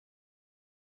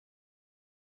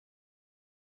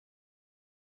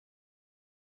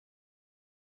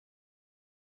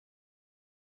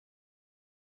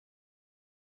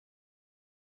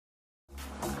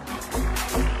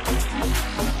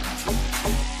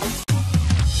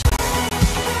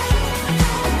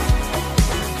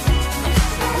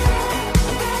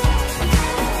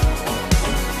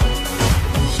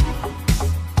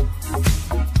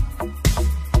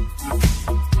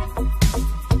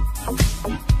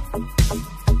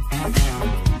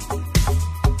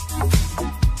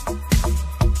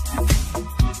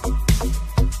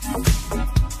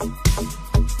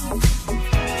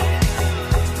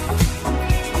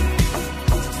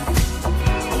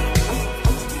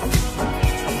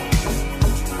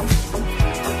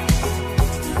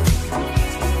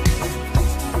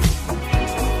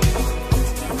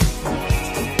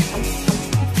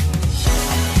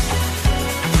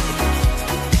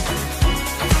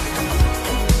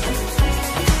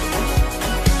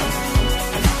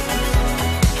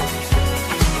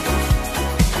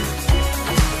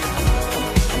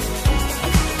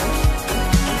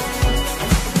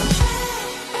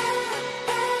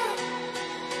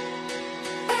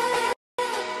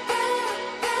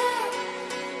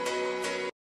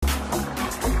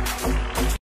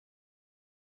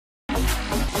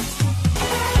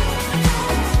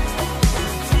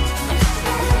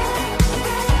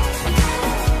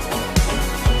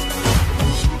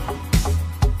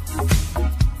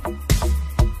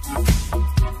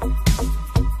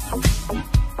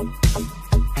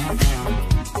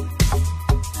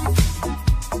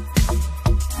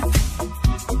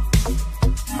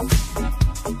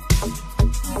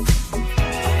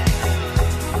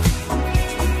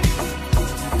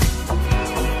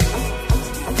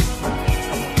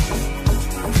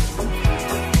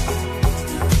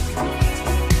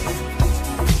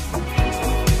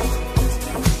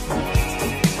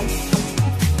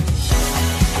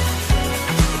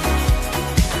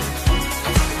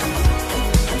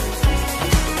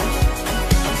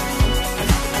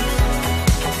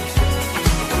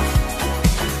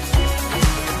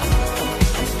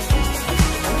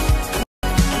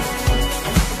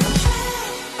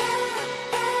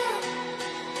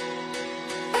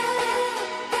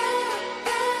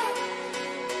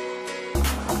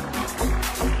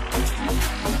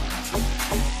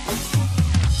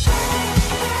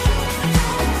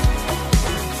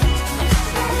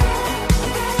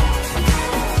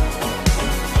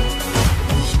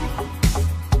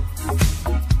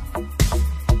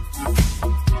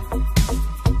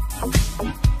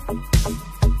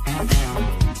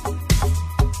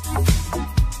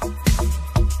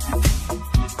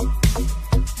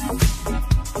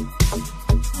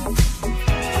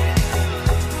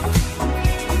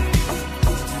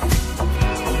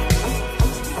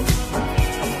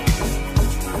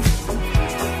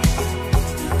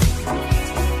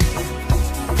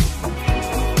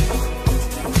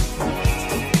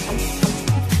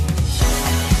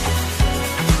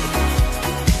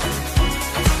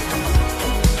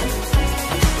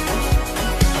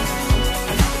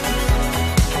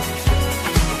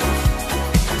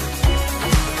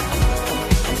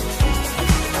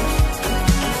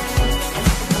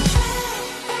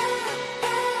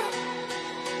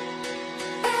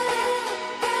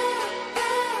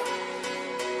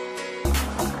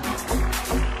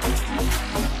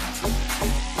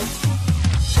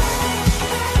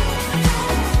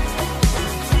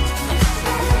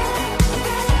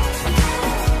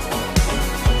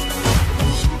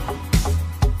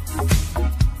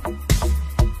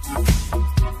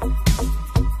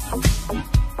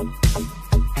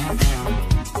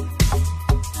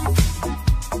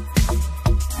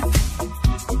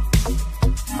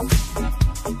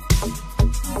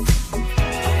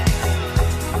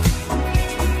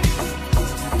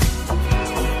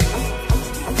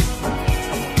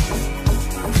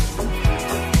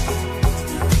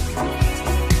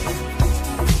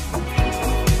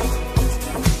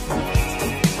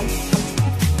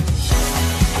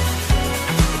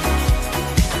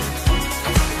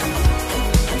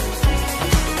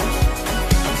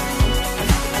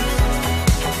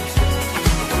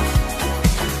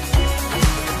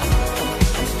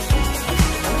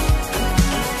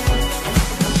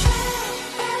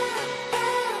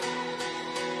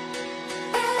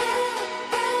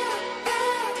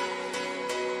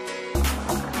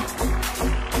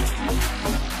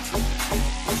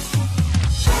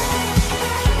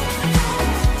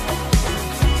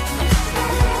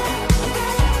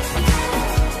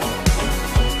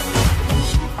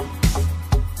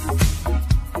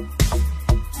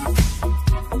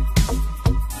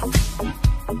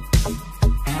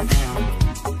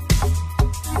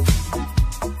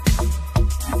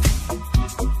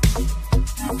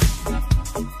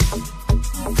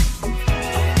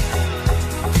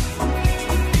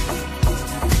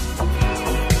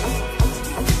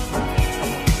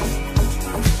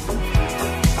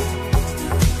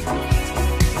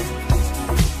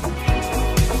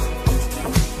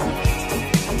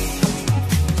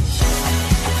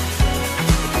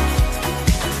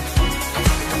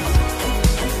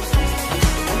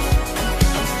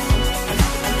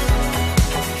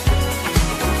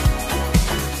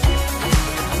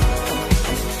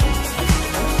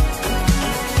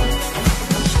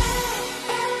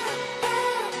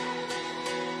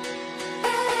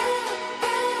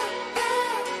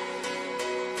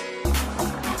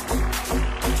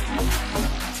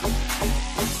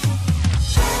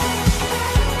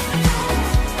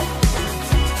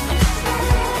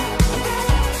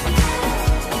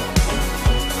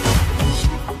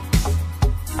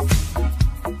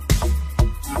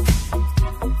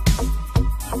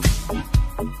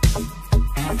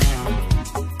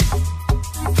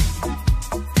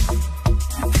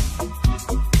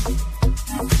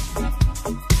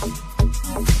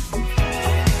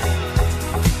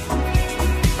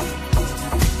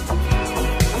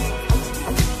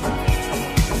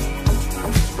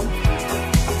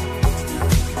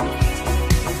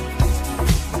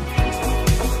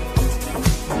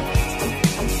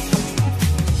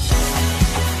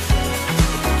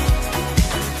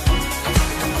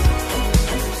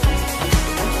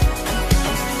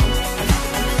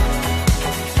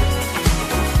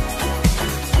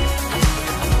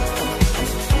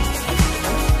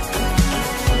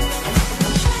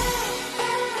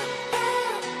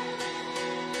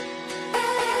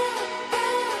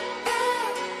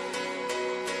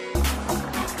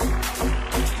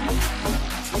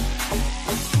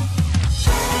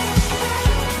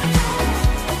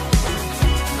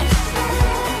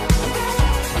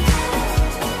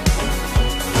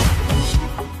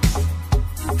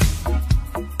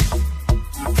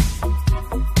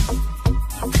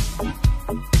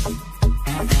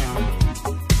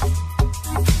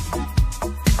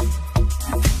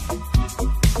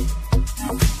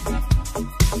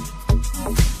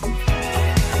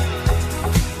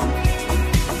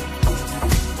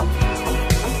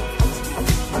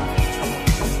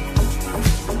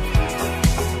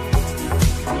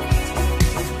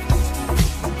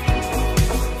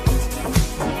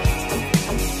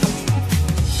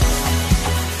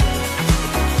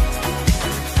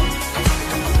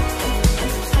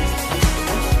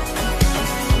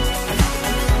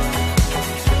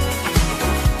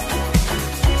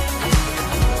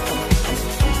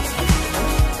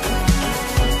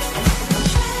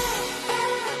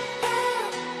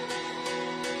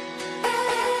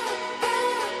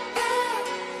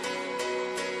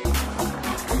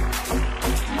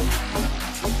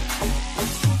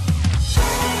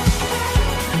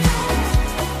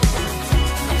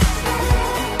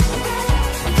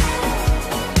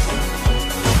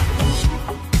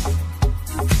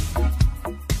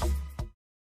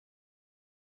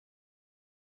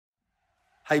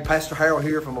Hey, Pastor Harold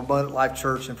here from Abundant Life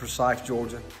Church in Forsyth,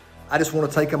 Georgia. I just want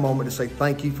to take a moment to say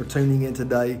thank you for tuning in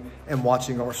today and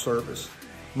watching our service.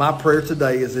 My prayer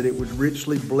today is that it would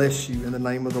richly bless you in the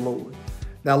name of the Lord.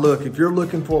 Now look, if you're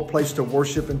looking for a place to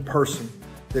worship in person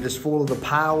that is full of the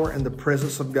power and the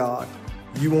presence of God,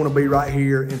 you want to be right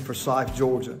here in Forsyth,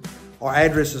 Georgia. Our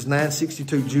address is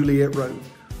 962 Juliet Road.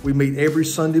 We meet every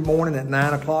Sunday morning at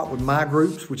 9 o'clock with my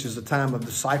groups, which is a time of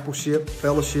discipleship,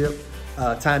 fellowship,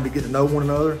 time to get to know one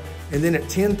another. And then at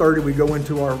 10:30, we go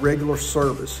into our regular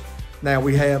service. Now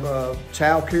we have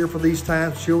child care for these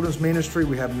times, children's ministry,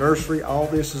 we have nursery, all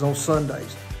this is on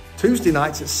Sundays. Tuesday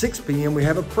nights at 6 p.m. we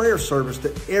have a prayer service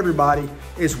that everybody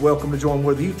is welcome to join.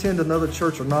 Whether you attend another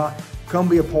church or not, come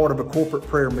be a part of a corporate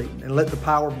prayer meeting and let the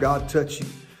power of God touch you.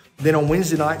 Then on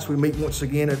Wednesday nights, we meet once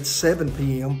again at 7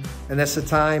 p.m. and that's a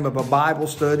time of a Bible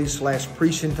study /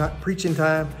 preaching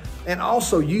time. And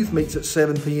also youth meets at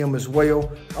 7 p.m. as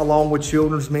well, along with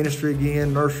children's ministry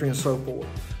again, nursery and so forth.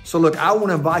 So look, I want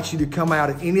to invite you to come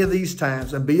out at any of these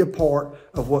times and be a part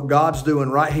of what God's doing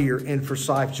right here in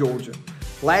Forsyth, Georgia.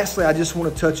 Lastly, I just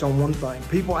want to touch on one thing.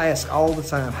 People ask all the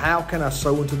time, how can I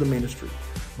sow into the ministry?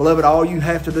 Beloved, all you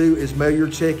have to do is mail your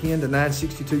check in to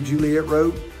 962 Juliet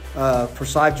Road,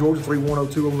 Forsyth, Georgia,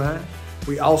 310-209.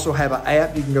 We also have an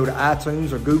app. You can go to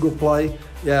iTunes or Google Play.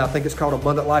 Yeah, I think it's called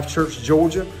Abundant Life Church,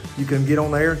 Georgia. You can get on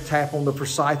there, tap on the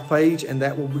Forsyth page, and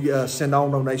that will be, send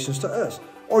all donations to us.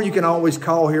 Or you can always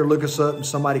call here, look us up, and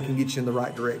somebody can get you in the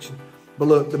right direction. But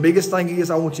look, the biggest thing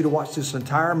is I want you to watch this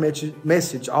entire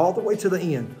message all the way to the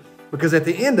end, because at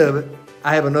the end of it,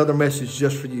 I have another message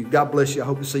just for you. God bless you. I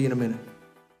hope to see you in a minute.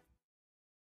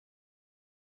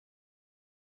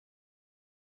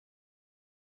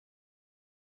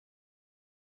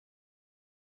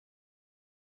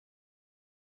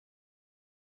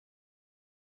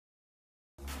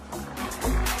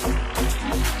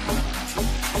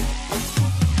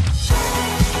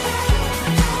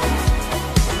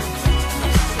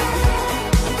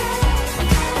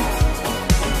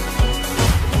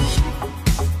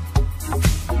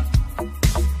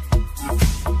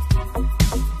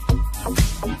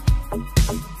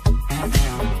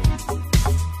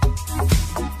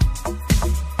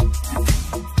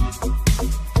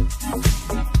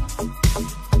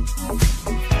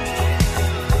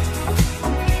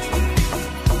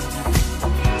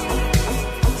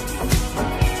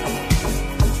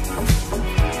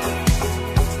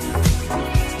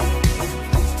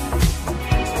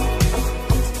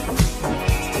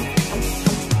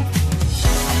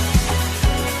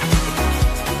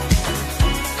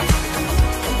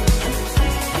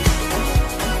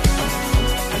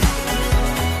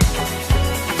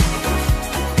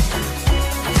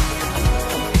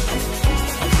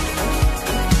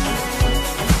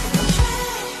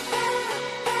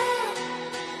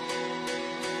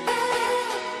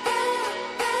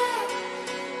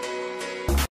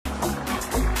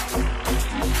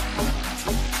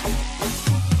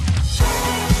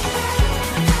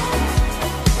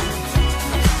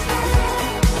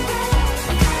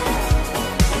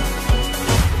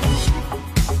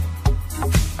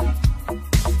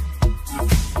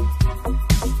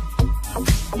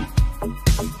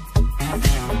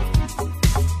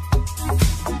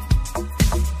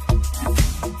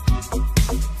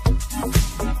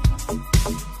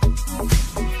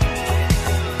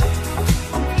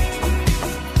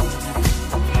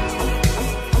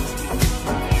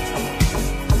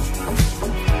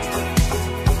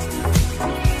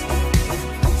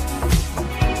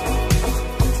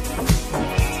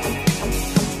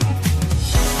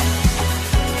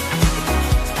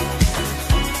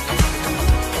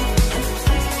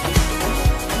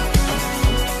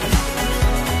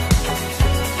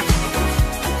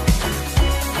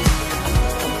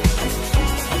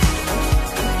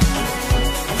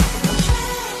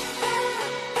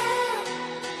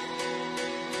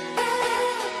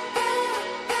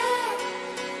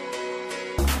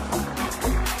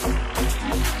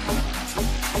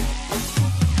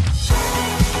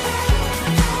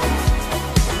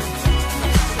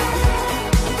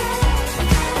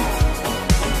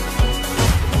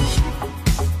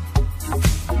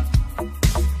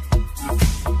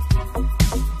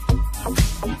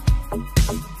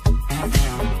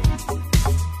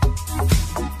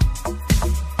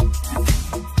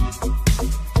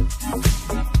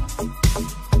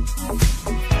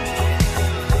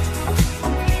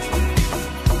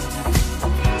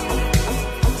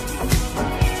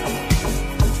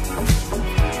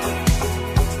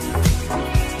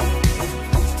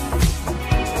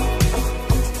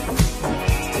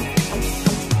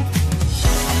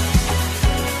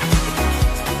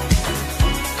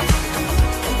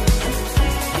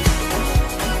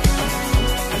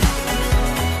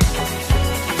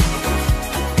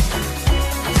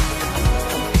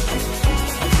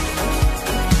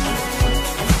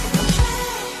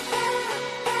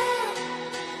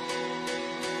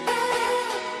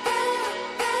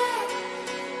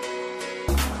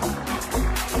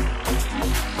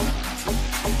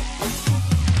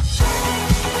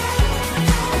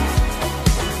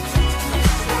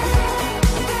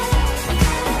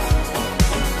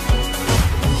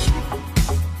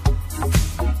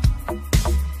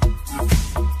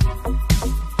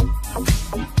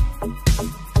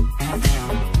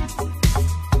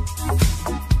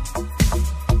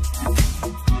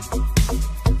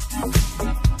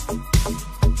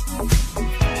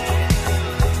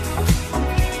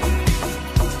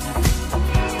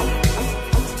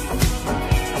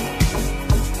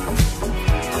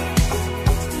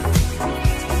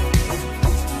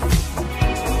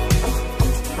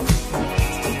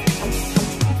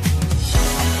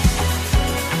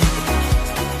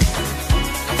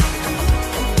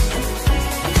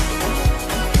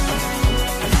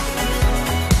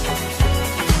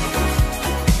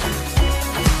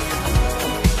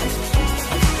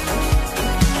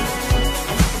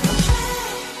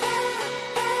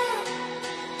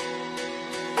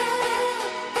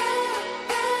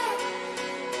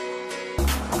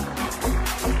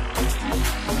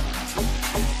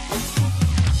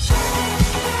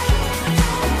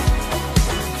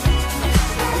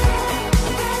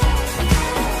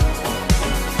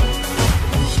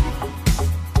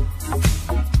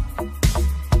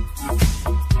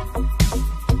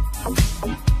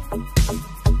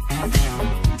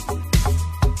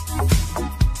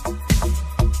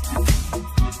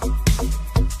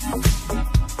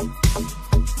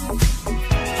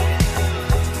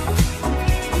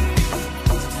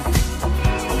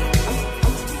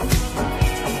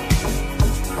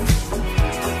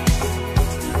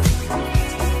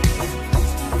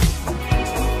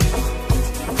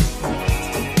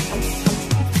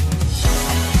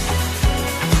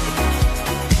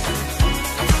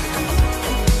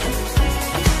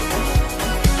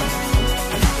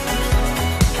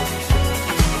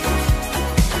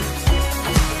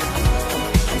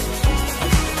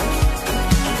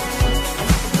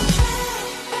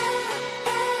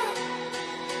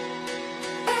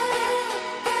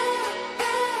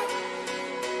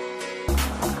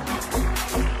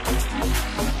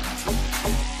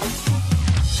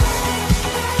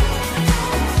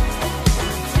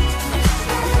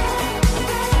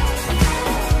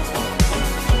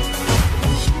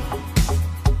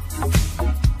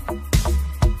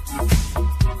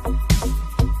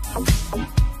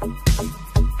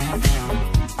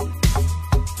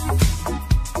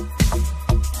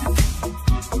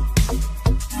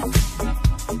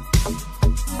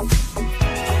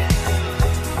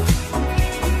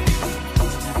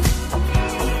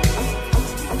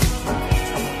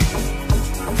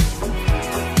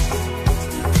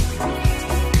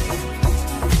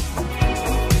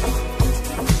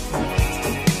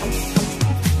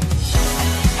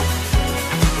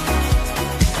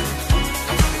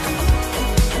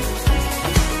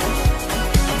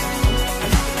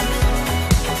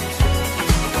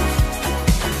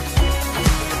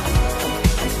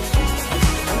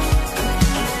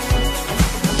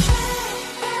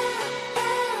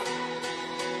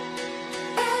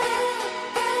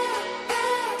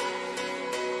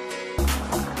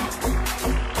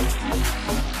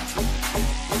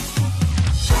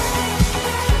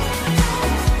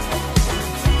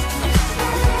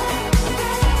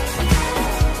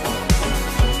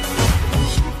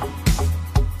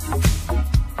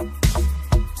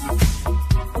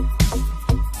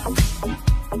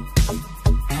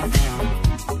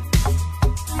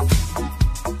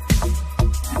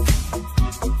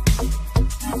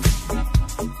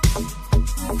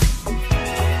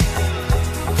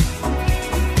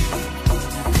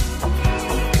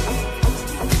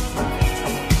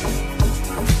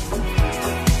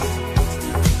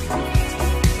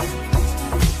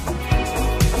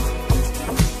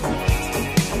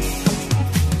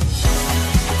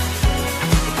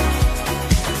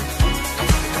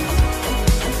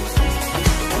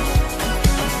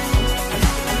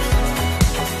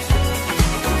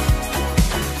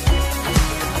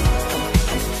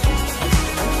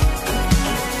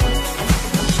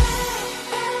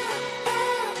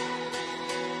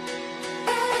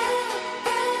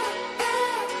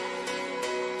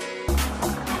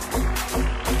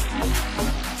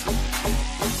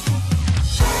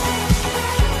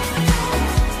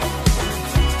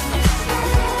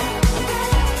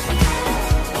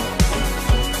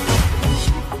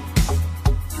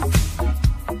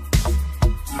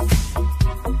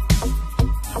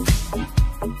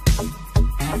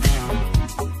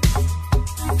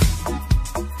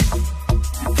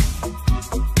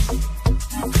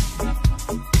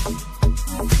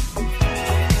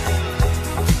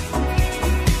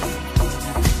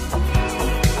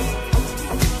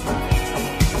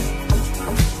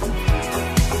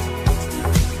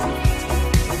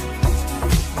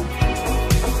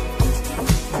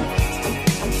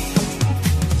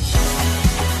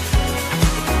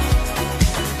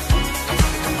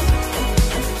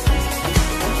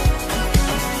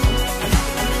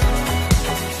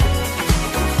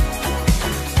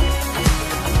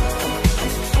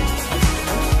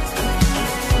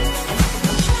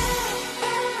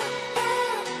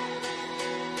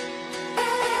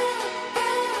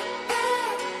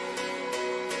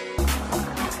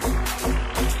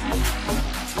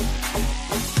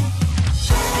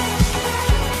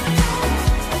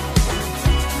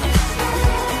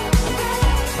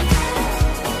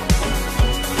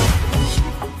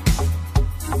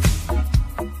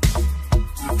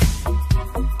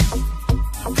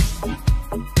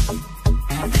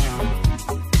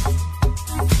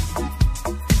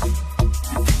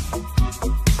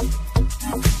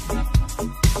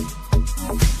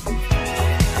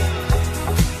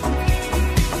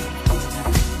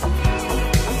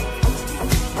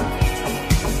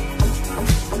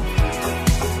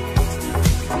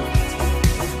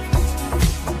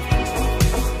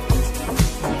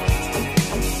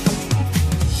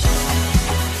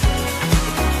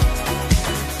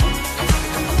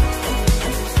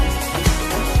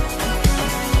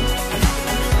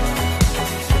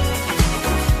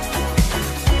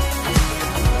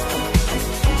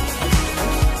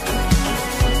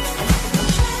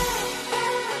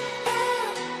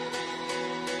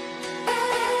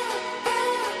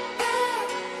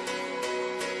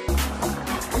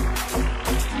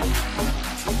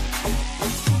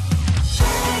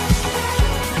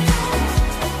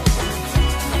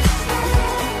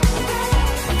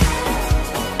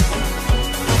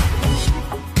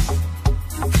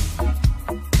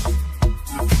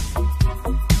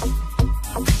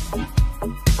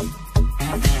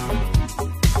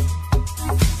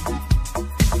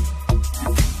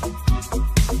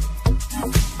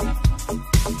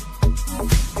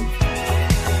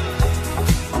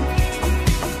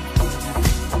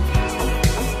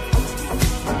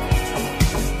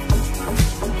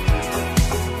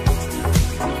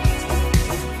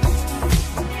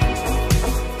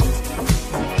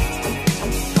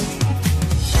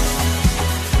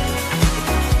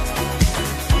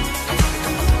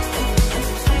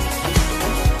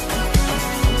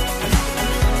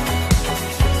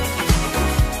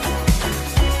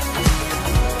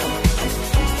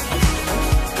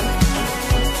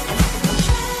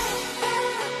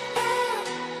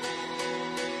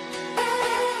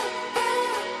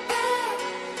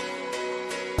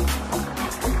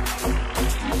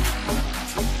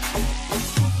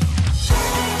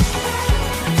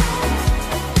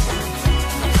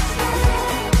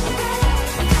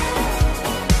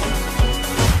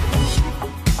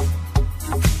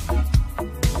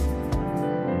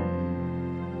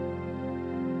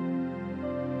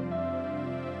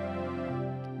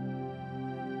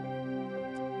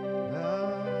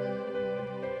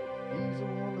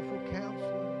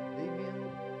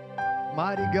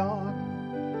 Mighty God,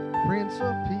 Prince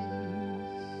of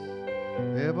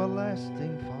Peace,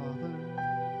 everlasting Father,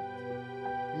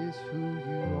 is who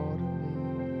you are to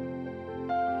me.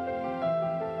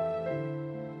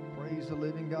 Praise the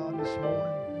living God this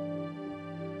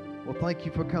morning. Well, thank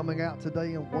you for coming out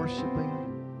today and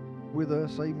worshiping with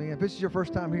us. Amen. If this is your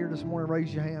first time here this morning,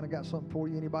 raise your hand. I got something for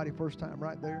you. Anybody first time?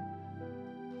 Right there.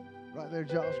 Right there,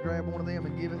 Josh. Grab one of them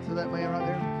and give it to that man right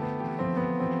there.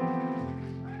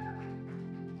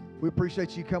 We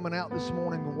appreciate you coming out this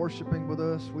morning and worshiping with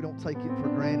us. We don't take it for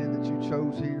granted that you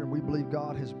chose here. We believe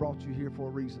God has brought you here for a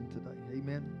reason today.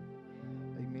 Amen.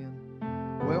 Amen.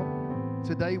 Well,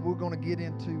 today we're going to get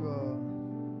into,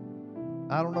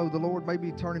 I don't know, the Lord may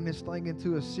be turning this thing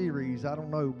into a series. I don't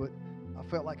know, but I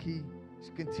felt like He's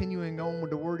continuing on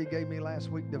with the word He gave me last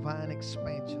week, divine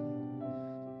expansion.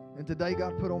 And today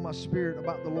God put on my spirit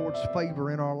about the Lord's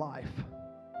favor in our life.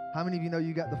 How many of you know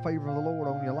you got the favor of the Lord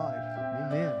on your life?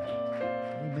 Amen.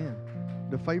 Amen.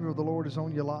 The favor of the Lord is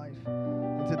on your life.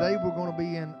 And today we're going to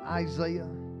be in Isaiah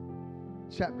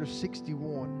chapter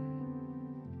 61.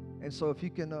 And so if you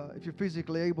can, if you're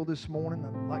physically able this morning,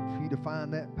 I'd like for you to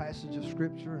find that passage of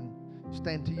Scripture and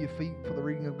stand to your feet for the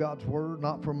reading of God's Word,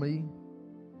 not for me.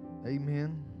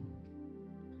 Amen.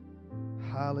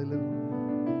 Hallelujah.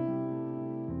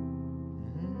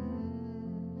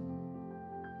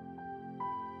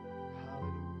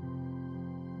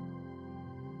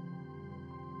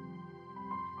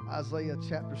 Isaiah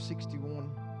chapter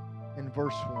 61 and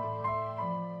verse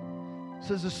 1. It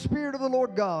says, the Spirit of the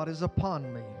Lord God is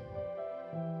upon me,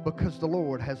 because the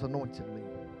Lord has anointed me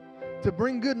to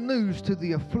bring good news to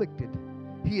the afflicted.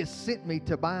 He has sent me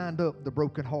to bind up the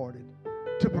brokenhearted,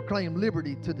 to proclaim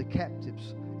liberty to the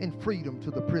captives and freedom to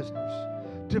the prisoners,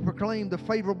 to proclaim the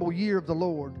favorable year of the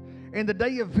Lord and the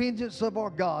day of vengeance of our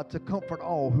God, to comfort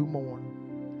all who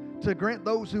mourn, to grant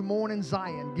those who mourn in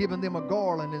Zion, giving them a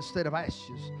garland instead of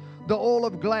ashes, the oil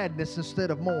of gladness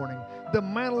instead of mourning, the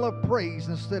mantle of praise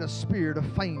instead of spirit of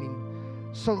fainting.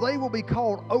 So they will be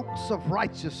called oaks of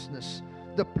righteousness,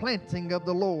 the planting of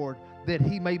the Lord, that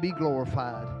He may be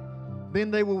glorified. Then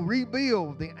they will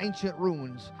rebuild the ancient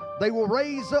ruins. They will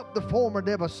raise up the former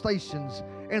devastations,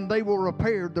 and they will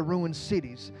repair the ruined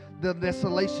cities, the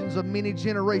desolations of many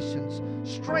generations.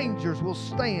 Strangers will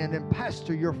stand and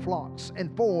pasture your flocks,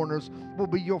 and foreigners will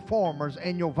be your farmers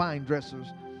and your vine dressers.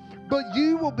 But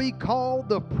you will be called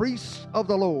the priests of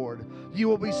the Lord. You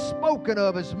will be spoken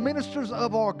of as ministers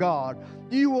of our God.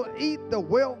 You will eat the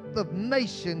wealth of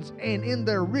nations, and in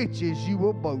their riches you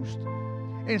will boast.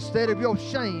 Instead of your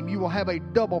shame, you will have a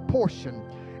double portion.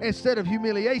 Instead of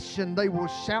humiliation, they will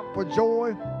shout for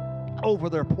joy over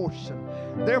their portion.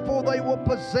 Therefore, they will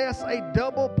possess a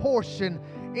double portion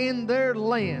in their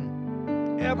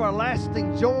land.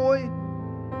 Everlasting joy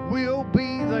will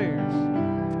be theirs.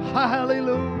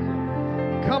 Hallelujah.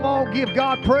 Come on, give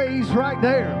God praise right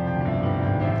there.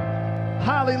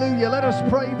 Hallelujah. Let us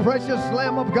pray. Precious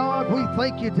Lamb of God, we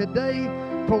thank you today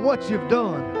for what you've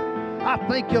done. I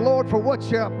thank you, Lord, for what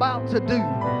you're about to do.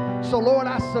 So, Lord,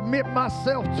 I submit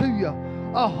myself to you,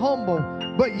 a humble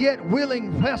but yet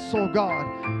willing vessel,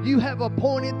 God. You have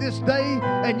appointed this day,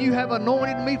 and you have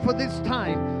anointed me for this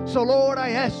time. So, Lord, I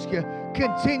ask you,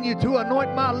 continue to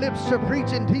anoint my lips to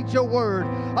preach and teach your word.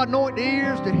 Anoint the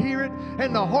ears to hear it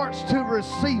and the hearts to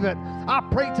receive it. I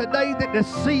pray today that the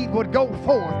seed would go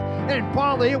forth, and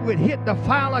Father, it would hit the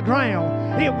fallow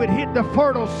ground. It would hit the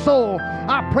fertile soil.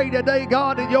 I pray today,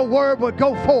 God, that your word would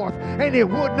go forth and it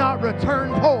would not return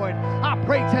void. I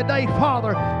pray today,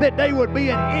 Father, that there would be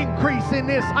an increase in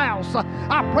this house.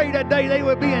 I pray today there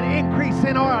would be an increase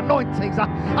in our anointings.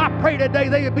 I pray today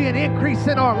there would be an increase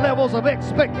in our levels of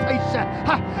expectation.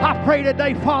 I pray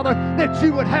today, Father, that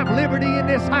you would have liberty in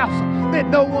this house that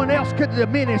no one else could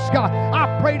diminish, God.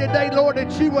 I pray today, Lord,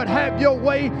 that you would have your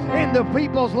way in the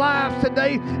people's lives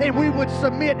today, and we would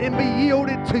submit and be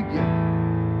yielded to you.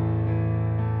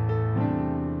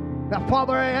 Now,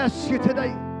 Father, I ask you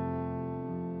today,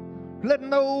 let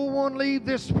no one leave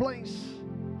this place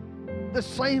the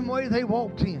same way they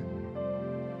walked in.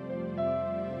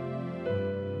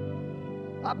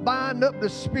 I bind up the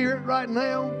spirit right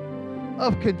now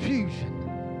of confusion.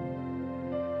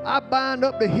 I bind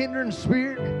up the hindering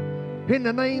spirit in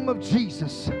the name of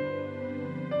Jesus.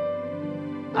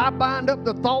 I bind up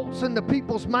the thoughts in the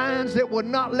people's minds that would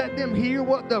not let them hear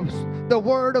what the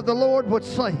word of the Lord would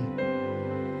say.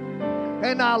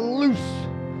 And I loose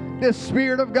the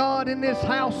Spirit of God in this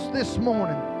house this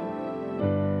morning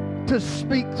to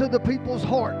speak to the people's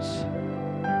hearts.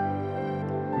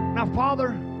 Now,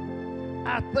 Father,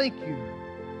 I thank you,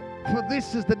 for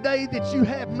this is the day that you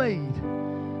have made,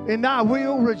 and I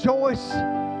will rejoice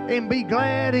and be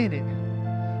glad in it.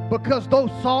 Because though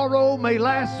sorrow may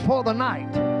last for the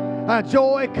night,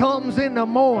 joy comes in the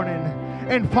morning.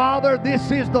 And Father,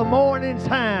 this is the morning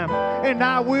time, and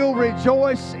I will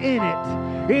rejoice in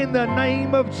it in the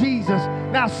name of Jesus.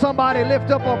 Now somebody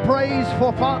lift up a praise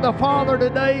for the Father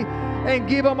today and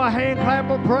give him a hand clap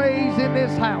of praise in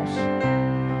this house.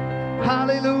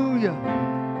 Hallelujah.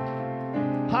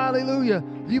 Hallelujah.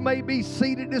 You may be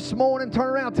seated this morning. Turn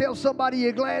around, tell somebody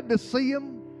you're glad to see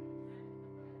them.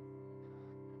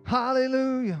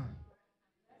 Hallelujah.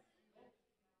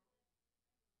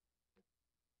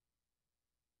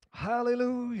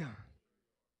 Hallelujah.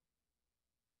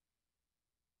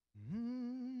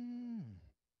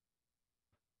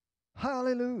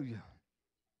 Hallelujah.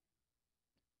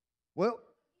 Well,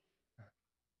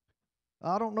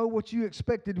 I don't know what you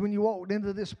expected when you walked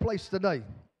into this place today,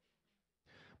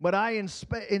 but I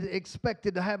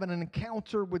expected to have an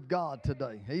encounter with God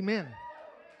today. Amen.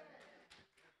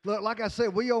 Look, like I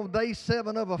said, we on day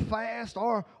 7 of a fast.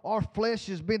 Our flesh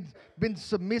has been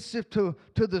submissive to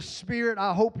the Spirit.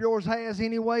 I hope yours has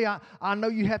anyway. I know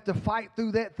you have to fight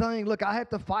through that thing. Look, I have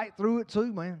to fight through it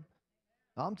too, man.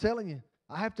 I'm telling you,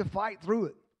 I have to fight through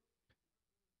it.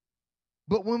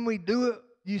 But when we do it,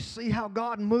 you see how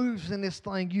God moves in this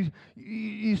thing.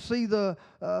 You see not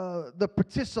the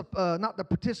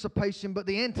participation, but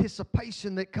the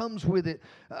anticipation that comes with it.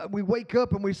 We wake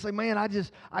up and we say, man,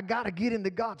 I got to get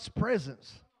into God's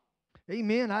presence.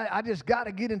 Amen. I just got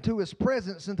to get into His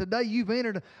presence. And today you've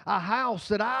entered a house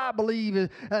that I believe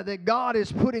that God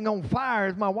is putting on fire.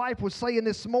 As my wife was saying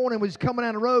this morning when she's coming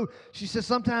down the road, she said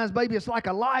sometimes, baby, it's like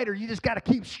a lighter. You just got to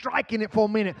keep striking it for a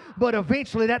minute. But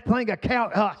eventually that thing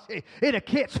it'll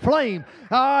catch flame.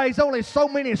 There's only so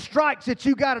many strikes that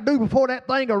you got to do before that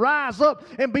thing will rise up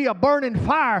and be a burning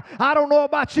fire. I don't know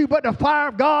about you, but the fire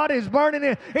of God is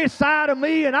burning inside of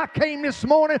me. And I came this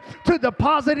morning to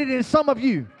deposit it in some of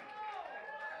you.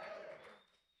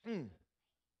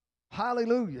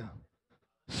 Hallelujah.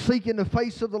 Seeking the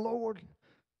face of the Lord,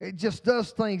 it just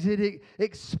does things. It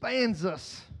expands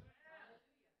us.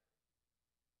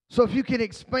 So if you can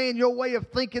expand your way of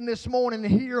thinking this morning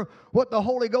and hear what the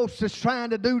Holy Ghost is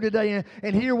trying to do today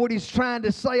and hear what He's trying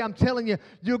to say, I'm telling you,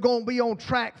 you're going to be on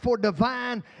track for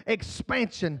divine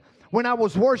expansion. When I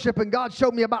was worshiping, God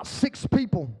showed me about 6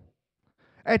 people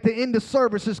at the end of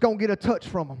service is going to get a touch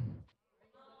from them.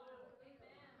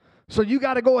 So you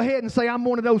got to go ahead and say, I'm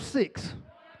one of those 6.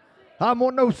 I'm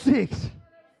one of those 6.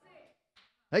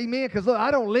 Amen. Because look,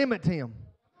 I don't limit Him.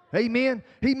 Amen.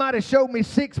 He might have showed me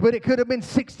 6, but it could have been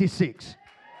 66.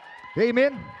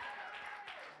 Amen.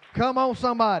 Come on,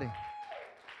 somebody.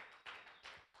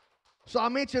 So I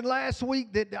mentioned last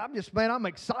week that I'm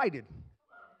excited.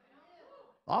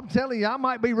 I'm telling you, I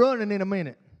might be running in a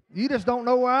minute. You just don't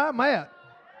know where I'm at.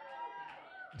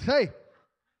 Hey.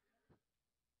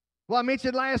 Well, I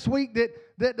mentioned last week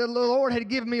that the Lord had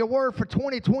given me a word for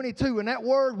 2022, and that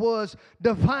word was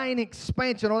divine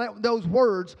expansion, or those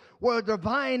words were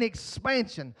divine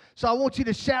expansion. So I want you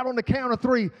to shout on the count of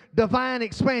 3, divine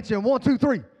expansion. 1, 2,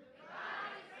 3.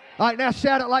 All right, now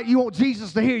shout it like you want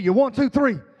Jesus to hear you. 1, 2,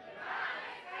 3.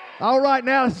 All right,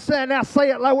 now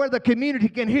say it like where the community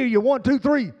can hear you. 1, 2,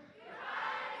 3.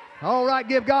 All right,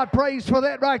 give God praise for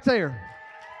that right there.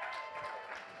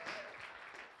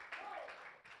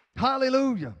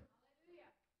 Hallelujah.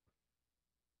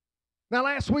 Now,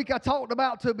 last week I talked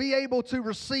about to be able to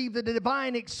receive the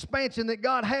divine expansion that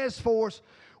God has for us,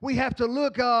 we have to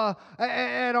look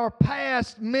at our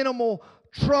past minimal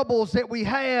troubles that we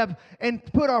have and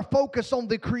put our focus on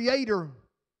the Creator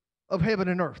of heaven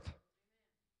and earth.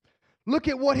 Look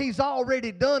at what He's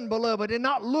already done, beloved, and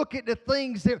not look at the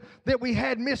things that we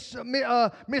had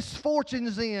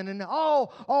misfortunes in and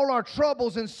all our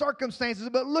troubles and circumstances,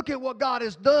 but look at what God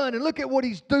has done and look at what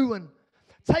He's doing.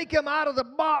 Take Him out of the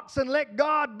box and let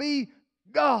God be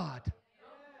God.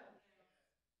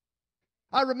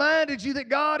 I reminded you that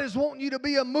God is wanting you to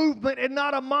be a movement and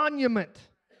not a monument.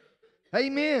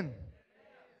 Amen.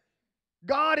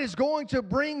 God is going to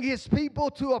bring His people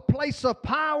to a place of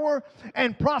power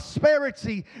and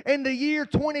prosperity in the year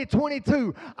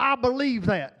 2022. I believe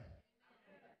that.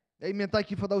 Amen. Thank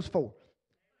you for those 4.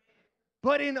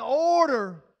 But in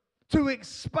order to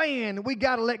expand, we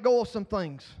got to let go of some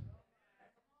things.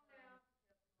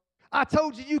 I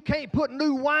told you can't put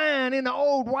new wine in the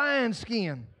old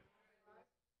wineskin.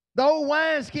 The old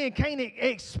wineskin can't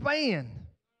expand.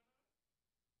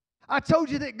 I told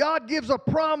you that God gives a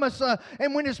promise,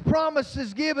 and when His promise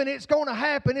is given, it's going to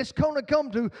happen. It's going to come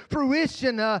to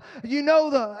fruition.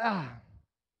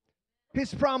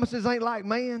 His promises ain't like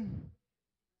man.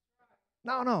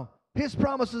 No. His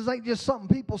promises ain't just something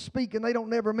people speak and they don't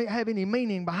never have any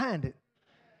meaning behind it.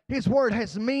 His word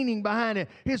has meaning behind it.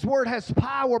 His word has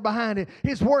power behind it.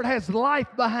 His word has life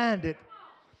behind it.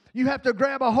 You have to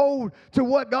grab a hold to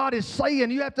what God is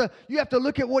saying. You have to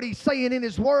look at what He's saying in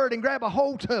His word and grab a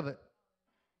hold of it.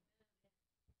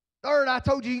 Third, I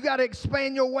told you got to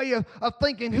expand your way of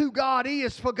thinking who God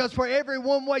is, because for every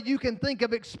one way you can think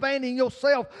of expanding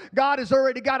yourself, God has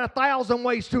already got 1,000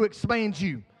 ways to expand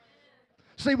you.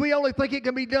 See, we only think it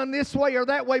can be done this way or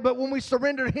that way, but when we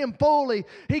surrender to Him fully,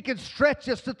 He can stretch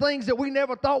us to things that we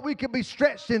never thought we could be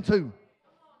stretched into.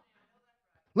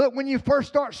 Look, when you first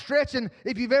start stretching,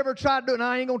 if you've ever tried to do it, and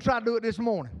I ain't going to try to do it this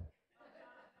morning.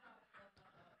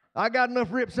 I got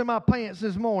enough rips in my pants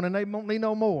this morning, they won't need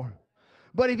no more.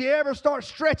 But if you ever start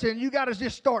stretching, you got to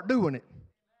just start doing it.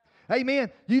 Amen.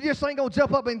 You just ain't going to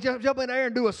jump up and jump in the air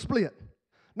and do a split.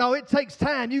 No, it takes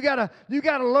time. You gotta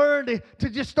learn to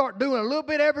just start doing a little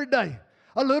bit every day.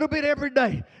 A little bit every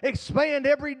day. Expand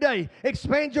every day.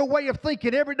 Expand your way of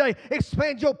thinking every day.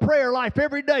 Expand your prayer life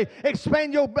every day.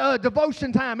 Expand your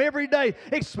devotion time every day.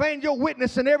 Expand your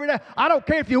witnessing every day. I don't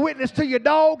care if you witness to your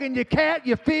dog and your cat,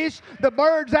 your fish, the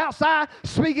birds outside,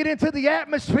 speak it into the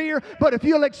atmosphere. But if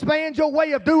you'll expand your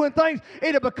way of doing things,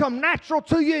 it'll become natural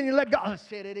to you, and you let God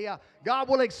set it out. God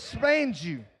will expand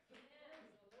you.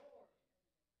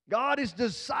 God is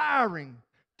desiring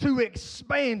to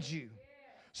expand you.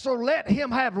 So let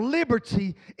Him have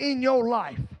liberty in your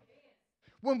life.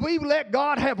 When we let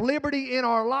God have liberty in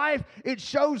our life, it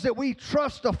shows that we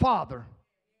trust the Father.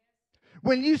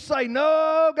 When you say,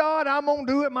 no, God, I'm going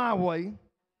to do it my way.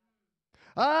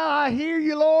 I hear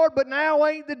you, Lord, but now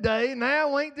ain't the day,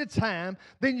 now ain't the time,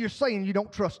 then you're saying you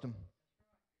don't trust Him.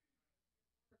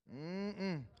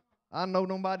 I know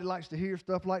nobody likes to hear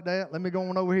stuff like that. Let me go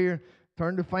on over here,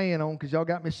 turn the fan on, because y'all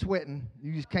got me sweating.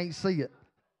 You just can't see it.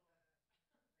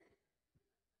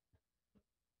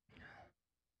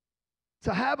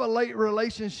 To have a late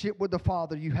relationship with the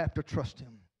Father, you have to trust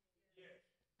Him.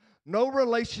 No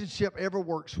relationship ever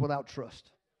works without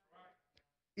trust.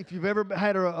 If you've ever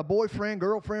had a boyfriend,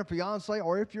 girlfriend, fiance,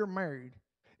 or if you're married,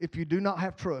 if you do not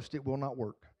have trust, it will not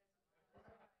work.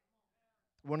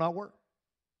 It will not work.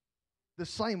 The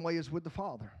same way as with the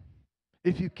Father.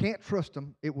 If you can't trust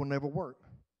Him, it will never work.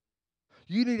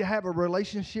 You need to have a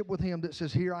relationship with Him that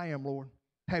says, here I am, Lord.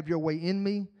 Have your way in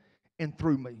me and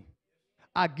through me.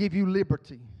 I give you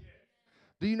liberty.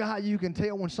 Do you know how you can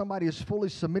tell when somebody is fully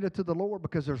submitted to the Lord?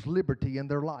 Because there's liberty in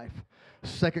their life.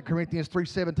 2 Corinthians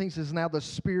 3:17 says, now the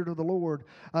Spirit of the Lord,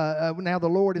 now the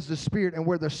Lord is the Spirit, and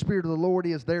where the Spirit of the Lord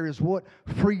is, there is what?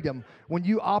 Freedom. When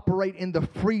you operate in the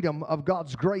freedom of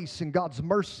God's grace and God's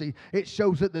mercy, it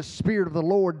shows that the Spirit of the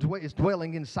Lord is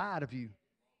dwelling inside of you.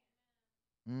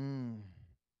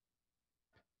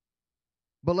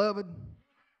 Beloved,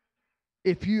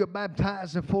 if you are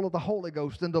baptized and full of the Holy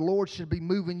Ghost, then the Lord should be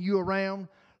moving you around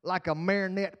like a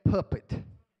marionette puppet.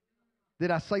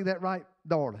 Did I say that right,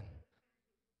 darling?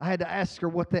 I had to ask her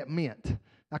what that meant.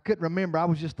 I couldn't remember. I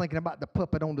was just thinking about the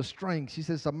puppet on the string. She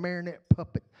says a marionette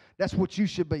puppet. That's what you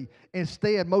should be.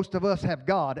 Instead, most of us have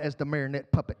God as the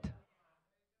marionette puppet.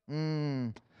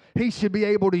 He should be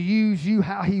able to use you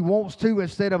how He wants to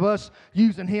instead of us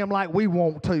using Him like we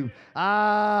want to.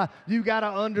 You got to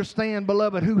understand,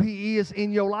 beloved, who He is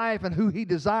in your life and who He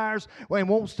desires and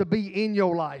wants to be in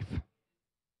your life.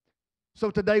 So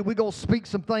today we're going to speak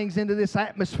some things into this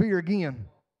atmosphere again.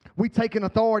 We taking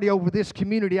authority over this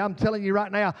community. I'm telling you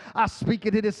right now, I speak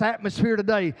into this atmosphere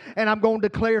today, and I'm going to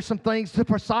declare some things to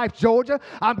Forsyth, Georgia.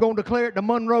 I'm going to declare it to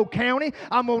Monroe County.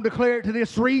 I'm going to declare it to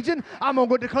this region. I'm going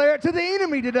to declare it to the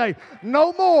enemy today.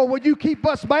 No more will you keep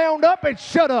us bound up and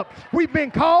shut up. We've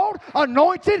been called,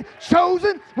 anointed,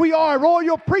 chosen. We are a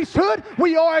royal priesthood.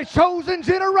 We are a chosen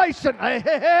generation.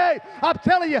 Hey. I'm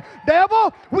telling you,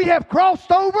 devil, we have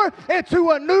crossed over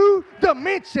into a new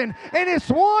dimension, and it's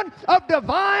one of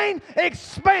divine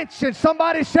expansion.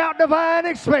 Somebody shout divine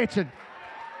expansion.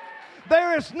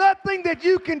 There is nothing that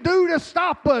you can do to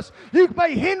stop us. You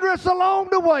may hinder us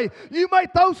along the way. You may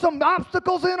throw some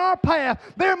obstacles in our path.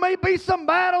 There may be some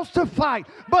battles to fight.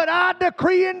 But I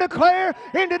decree and declare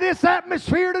into this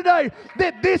atmosphere today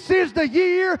that this is the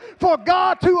year for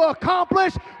God to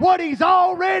accomplish what He's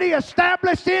already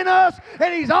established in us,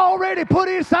 and He's already put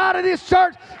inside of this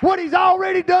church, what He's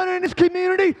already done in this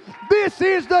community. This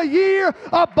is the year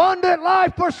abundant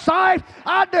life for sight.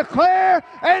 I declare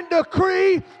and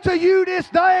decree to you this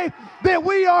day that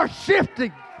we are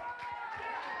shifting.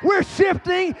 We're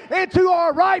shifting into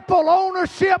our rightful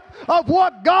ownership of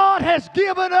what God has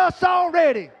given us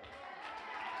already.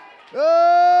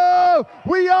 Oh,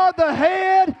 we are the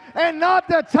head and not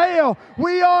the tail.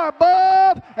 We are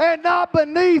above and not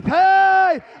beneath.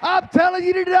 Hey, I'm telling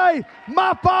you today,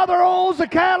 my Father owns the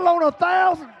cattle on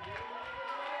 1,000.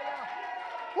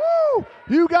 Woo!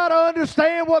 You got to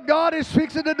understand what God is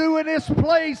fixing to do in this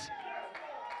place.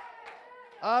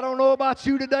 I don't know about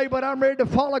you today, but I'm ready to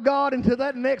follow God into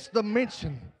that next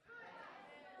dimension.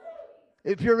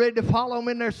 If you're ready to follow Him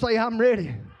in there, say, I'm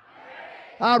ready.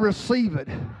 I receive it.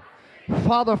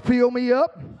 Father, fill me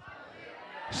up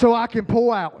so I can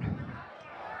pour out.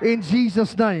 In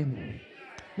Jesus' name.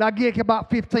 Now give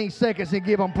about 15 seconds and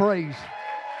give Him praise.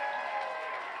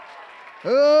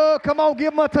 Oh, come on,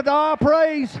 give Him a ta-da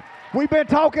praise. We've been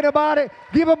talking about it.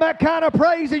 Give Him that kind of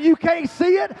praise, and you can't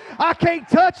see it. I can't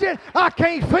touch it. I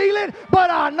can't feel it, but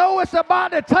I know it's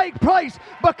about to take place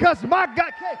because my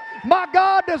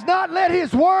God does not let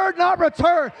His word not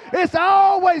return. It's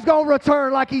always going to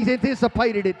return like He's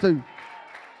anticipated it to.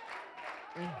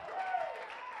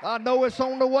 I know it's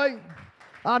on the way.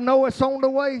 I know it's on the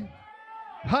way.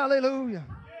 Hallelujah.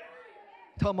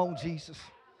 Come on, Jesus.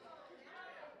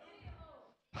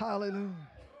 Hallelujah.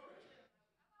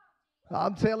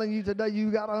 I'm telling you today,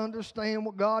 you got to understand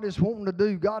what God is wanting to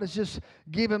do. God is just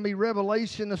giving me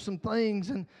revelation of some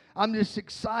things, and I'm just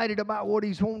excited about what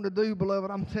He's wanting to do,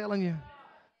 beloved. I'm telling you.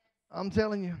 I'm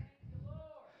telling you.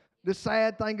 The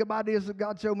sad thing about it is that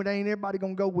God showed me that ain't everybody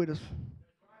going to go with us.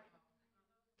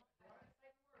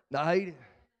 I hate it.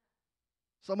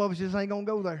 Some of us just ain't going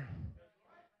to go there.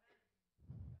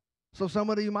 So some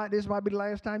of you this might be the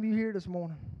last time you hear this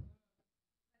morning.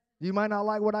 You might not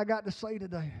like what I got to say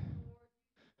today.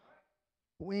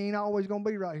 We ain't always going to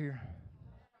be right here.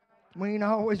 We ain't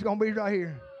always going to be right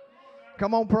here.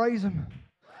 Come on, praise Him.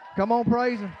 Come on,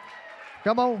 praise Him.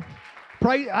 Come on.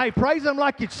 Praise Him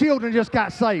like your children just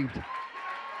got saved.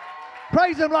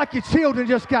 Praise Him like your children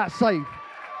just got saved.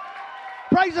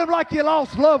 Praise Him like your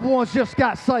lost loved ones just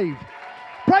got saved.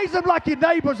 Praise Him like your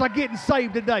neighbors are getting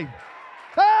saved today.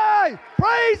 Hey,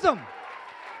 praise Him.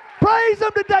 Praise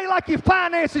Him today like your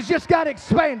finances just got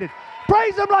expanded.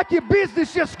 Praise Him like your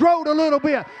business just growed a little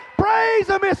bit. Praise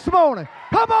Him this morning.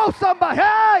 Come on, somebody.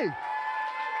 Hey!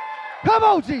 Come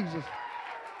on, Jesus.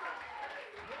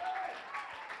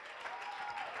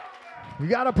 You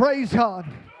got to praise God.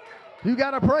 You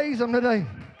got to praise Him today.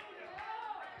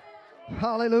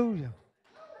 Hallelujah.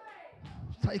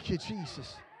 Thank you,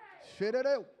 Jesus. Shut it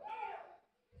out.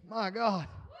 My God.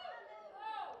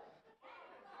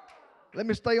 Let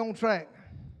me stay on track.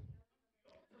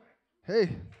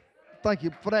 Hey. Thank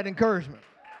you for that encouragement.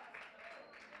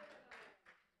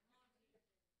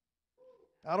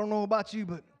 I don't know about you,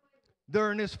 but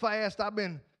during this fast, I've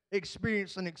been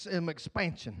experiencing some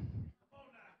expansion.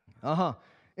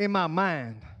 In my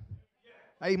mind.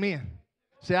 Amen.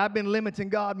 See, I've been limiting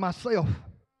God myself.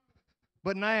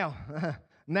 But now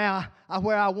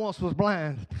where I once was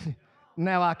blind,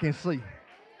 now I can see.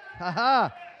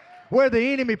 Where the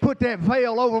enemy put that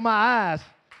veil over my eyes,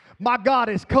 my God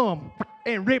has come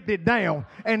and ripped it down,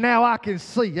 and now I can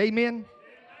see. Amen?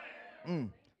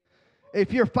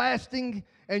 If you're fasting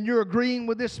and you're agreeing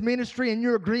with this ministry and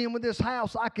you're agreeing with this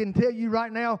house, I can tell you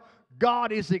right now,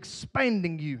 God is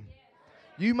expanding you.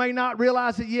 You may not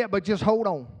realize it yet, but just hold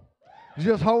on.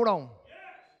 Just hold on.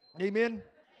 Amen?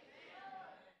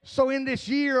 So in this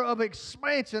year of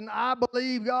expansion, I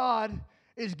believe God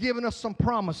is giving us some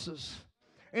promises.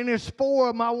 And there's 4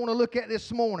 of them I want to look at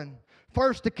this morning.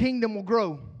 First, the kingdom will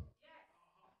grow.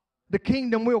 The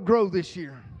kingdom will grow this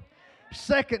year.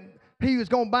 Second, He is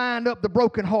going to bind up the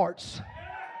broken hearts.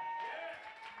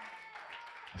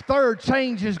 Third,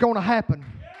 change is going to happen.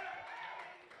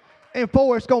 And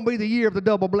 4, it's going to be the year of the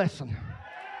double blessing.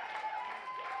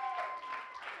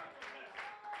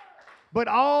 But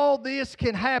all this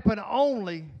can happen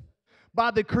only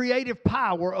by the creative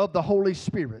power of the Holy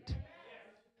Spirit.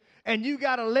 And you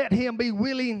got to let Him be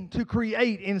willing to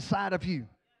create inside of you.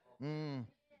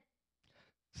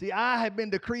 See, I have been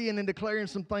decreeing and declaring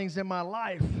some things in my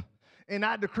life, and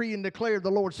I decree and declare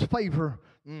the Lord's favor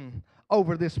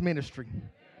over this ministry.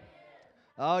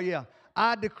 Oh, yeah.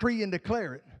 I decree and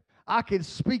declare it. I can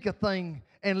speak a thing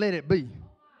and let it be.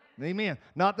 Amen.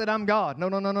 Not that I'm God.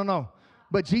 No.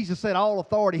 But Jesus said all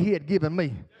authority He had given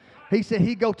me. He said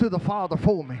He'd go to the Father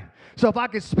for me. So if I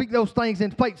could speak those things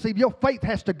in faith, see, your faith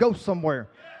has to go somewhere.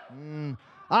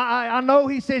 I know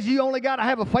He says you only got to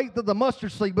have a faith of the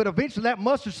mustard seed, but eventually that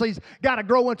mustard seed's got to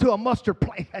grow into a mustard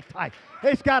plant.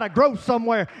 It's got to grow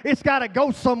somewhere. It's got to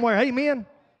go somewhere. Amen?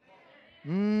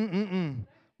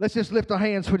 Let's just lift our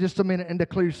hands for just a minute and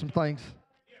declare some things.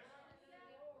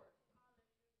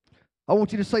 I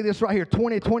want you to say this right here.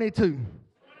 2022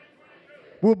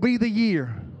 will be the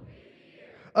year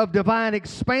of divine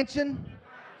expansion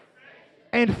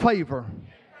and favor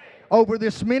over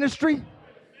this ministry,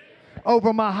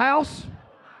 over my house,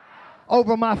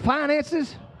 over my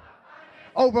finances,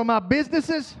 over my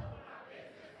businesses,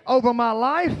 over my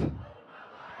life,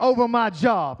 over my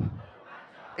job.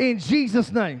 In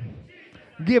Jesus' name.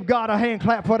 Give God a hand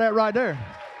clap for that right there.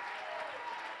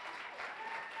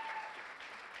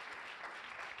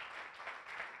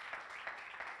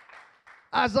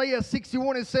 Isaiah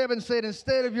 61:7 said,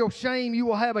 instead of your shame, you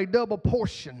will have a double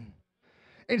portion.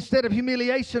 Instead of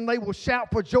humiliation, they will shout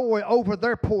for joy over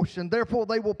their portion. Therefore,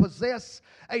 they will possess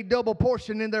a double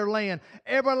portion in their land.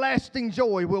 Everlasting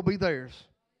joy will be theirs.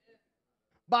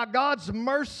 By God's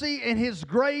mercy and His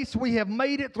grace, we have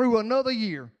made it through another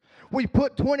year. We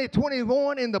put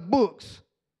 2021 in the books.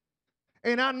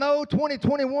 And I know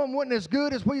 2021 wasn't as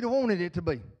good as we'd wanted it to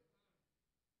be.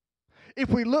 If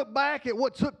we look back at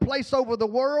what took place over the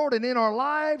world and in our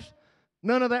lives,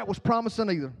 none of that was promising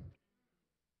either.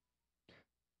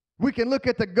 We can look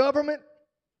at the government,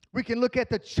 we can look at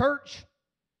the church,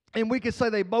 and we can say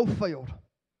they both failed.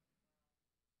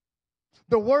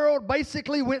 The world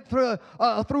basically went through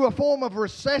a form of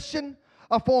recession,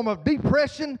 a form of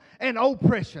depression and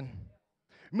oppression.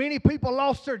 Many people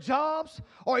lost their jobs,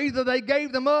 or either they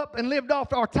gave them up and lived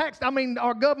off our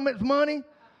government's money.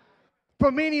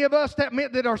 For many of us, that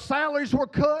meant that our salaries were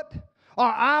cut,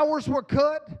 our hours were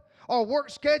cut, our work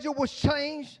schedule was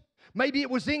changed. Maybe it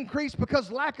was increased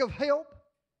because lack of help.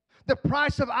 The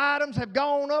price of items have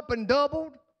gone up and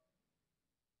doubled,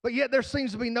 but yet there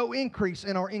seems to be no increase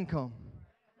in our income.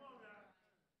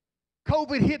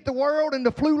 COVID hit the world and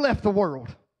the flu left the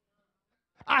world.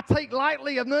 I take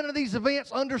lightly of none of these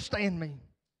events, understand me.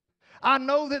 I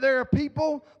know that there are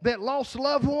people that lost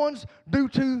loved ones due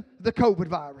to the COVID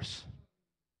virus.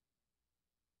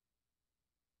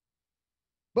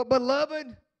 But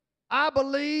beloved, I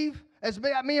believe, as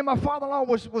me and my father-in-law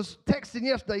was texting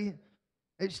yesterday.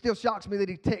 It still shocks me that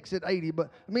he texts at 80,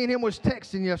 but me and him was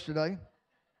texting yesterday.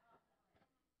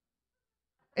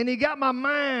 And he got my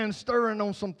mind stirring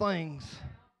on some things.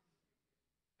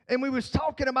 And we was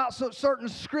talking about certain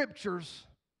scriptures.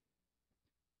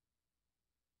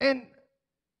 And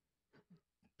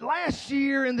last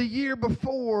year and the year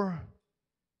before,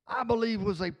 I believe,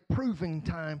 was a proving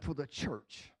time for the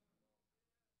church.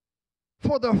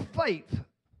 For the faith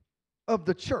of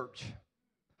the church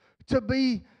to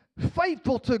be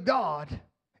faithful to God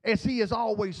as He is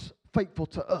always faithful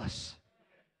to us.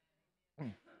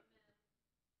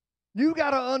 You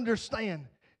got to understand,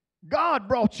 God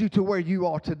brought you to where you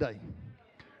are today.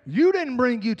 You didn't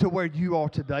bring you to where you are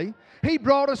today. He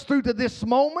brought us through to this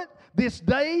moment, this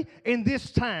day, and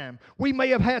this time. We may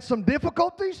have had some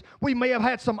difficulties. We may have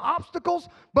had some obstacles,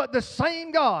 but the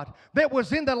same God that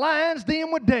was in the lion's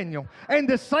den with Daniel, and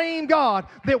the same God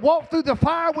that walked through the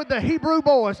fire with the Hebrew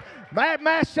boys,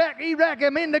 Meshach, Iraq,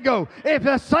 and Abednego, if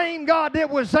the same God that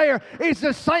was there is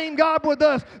the same God with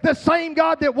us, the same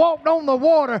God that walked on the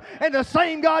water, and the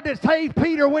same God that saved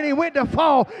Peter when he went to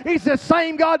fall, He's the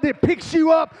same God that picks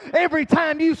you up every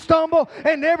time you stumble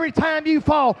and every time you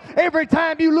fall. Every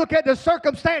time you look at the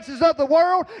circumstances of the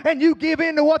world and you give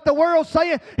in to what the world's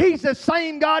saying, He's the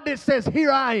same God that says,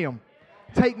 here I am.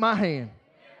 Take my hand.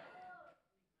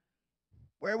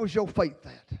 Where was your faith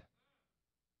at?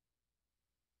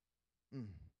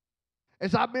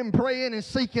 As I've been praying and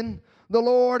seeking the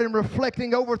Lord and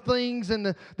reflecting over things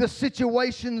and the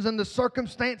situations and the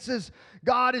circumstances,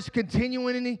 God is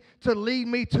continuing to lead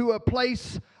me to a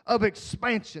place of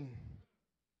expansion.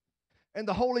 And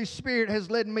the Holy Spirit has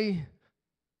led me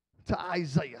to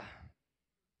Isaiah.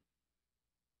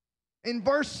 In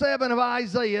verse 7 of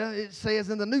Isaiah, it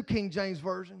says in the New King James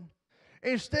Version,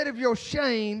 instead of your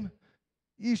shame,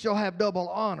 you shall have double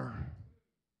honor.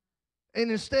 And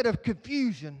instead of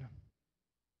confusion,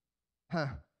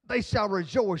 they shall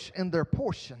rejoice in their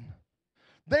portion.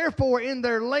 Therefore, in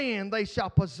their land they shall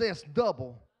possess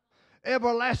double.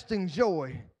 Everlasting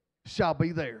joy shall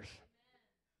be theirs.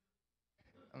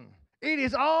 It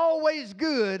is always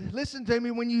good, listen to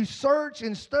me, when you search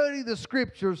and study the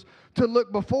Scriptures, to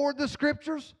look before the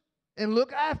Scriptures and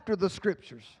look after the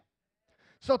Scriptures.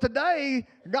 So today,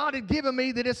 God had given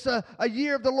me that it's a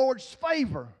year of the Lord's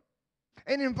favor.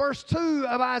 And in verse 2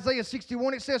 of Isaiah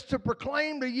 61, it says, to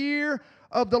proclaim the year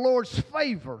of the Lord's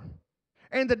favor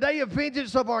and the day of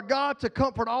vengeance of our God, to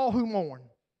comfort all who mourn.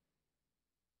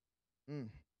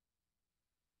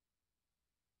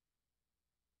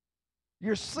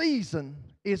 Your season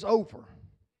is over.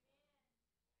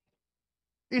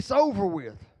 It's over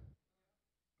with.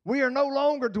 We are no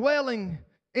longer dwelling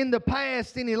in the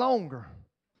past any longer.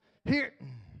 Here,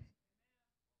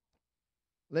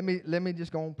 let me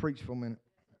just go on and preach for a minute.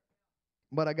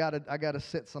 But I gotta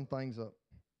set some things up.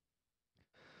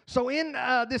 So in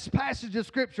this passage of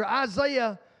Scripture,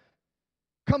 Isaiah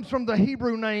comes from the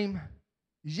Hebrew name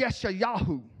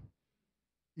Yeshayahu.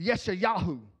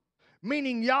 Yeshayahu,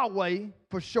 meaning Yahweh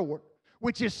for short,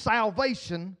 which is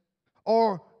salvation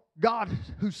or God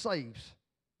who saves.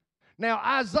 Now,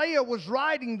 Isaiah was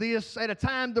writing this at a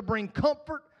time to bring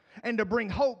comfort and to bring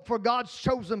hope for God's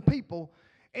chosen people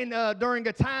during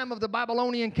a time of the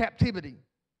Babylonian captivity.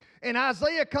 And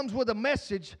Isaiah comes with a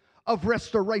message of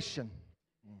restoration.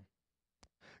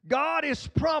 God is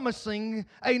promising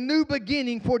a new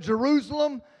beginning for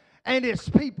Jerusalem and its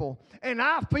people. And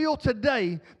I feel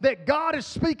today that God is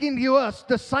speaking to us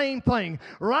the same thing.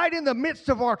 Right in the midst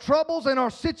of our troubles and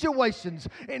our situations,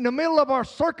 in the middle of our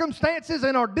circumstances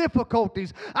and our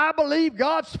difficulties, I believe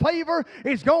God's favor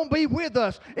is going to be with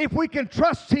us if we can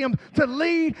trust Him to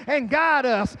lead and guide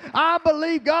us. I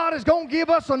believe God is going to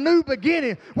give us a new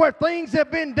beginning where things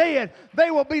have been dead. They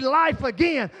will be life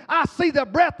again. I see the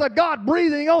breath of God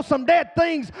breathing on some dead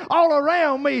things all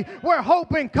around me where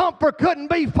hope and comfort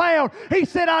couldn't be found. He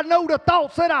said, I know the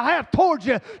thoughts that I have towards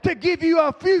you to give you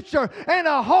a future and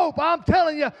a hope. I'm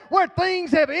telling you, where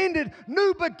things have ended,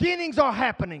 new beginnings are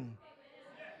happening.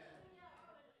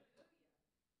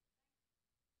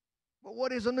 But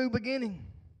what is a new beginning?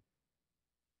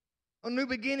 A new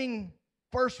beginning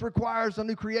first requires a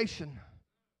new creation.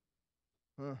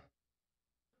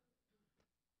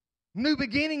 New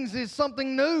beginnings is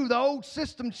something new. The old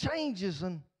system changes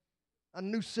and a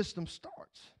new system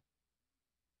starts.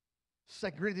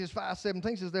 2 Corinthians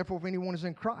 5:17 says, therefore, if anyone is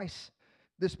in Christ,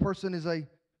 this person is a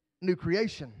new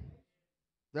creation.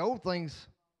 The old things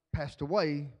passed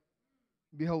away.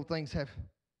 Behold, things have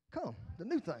come, the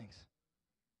new things.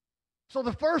 So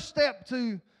the first step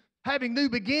to having new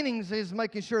beginnings is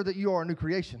making sure that you are a new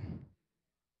creation.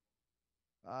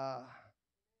 A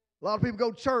lot of people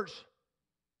go to church,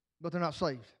 but they're not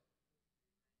saved.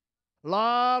 A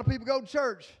lot of people go to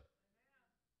church,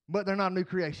 but they're not a new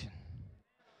creation.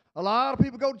 A lot of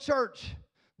people go to church.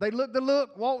 They look the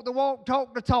look, walk the walk,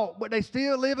 talk the talk, but they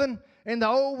still living in the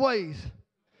old ways.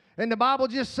 And the Bible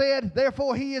just said,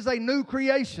 therefore, he is a new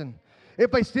creation. If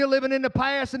they still living in the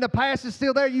past and the past is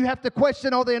still there, you have to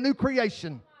question, are they a new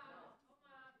creation?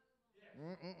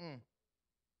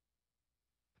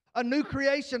 A new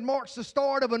creation marks the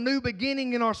start of a new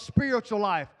beginning in our spiritual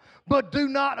life. But do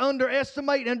not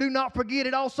underestimate and do not forget,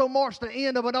 it also marks the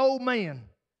end of an old man.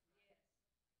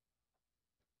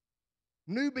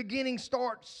 New beginning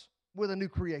starts with a new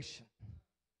creation.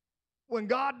 When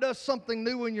God does something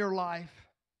new in your life,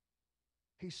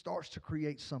 He starts to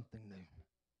create something new.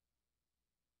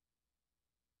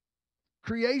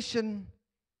 Creation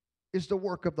is the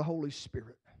work of the Holy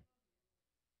Spirit.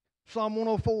 Psalm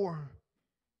 104,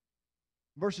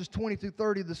 verses 20 through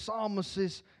 30, the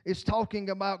psalmist is talking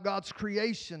about God's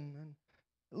creation. And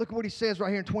look at what he says right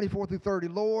here in 24 through 30.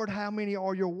 Lord, how many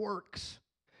are your works?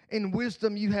 In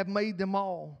wisdom you have made them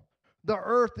all. The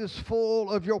earth is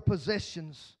full of your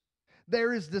possessions.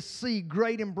 There is the sea,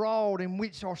 great and broad, in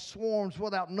which are swarms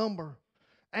without number.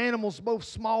 Animals both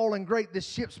small and great, the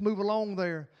ships move along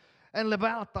there. And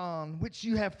Leviathan, which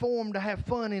you have formed to have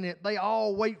fun in it, they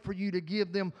all wait for you to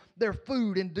give them their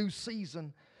food in due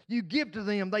season. You give to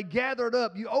them, they gather it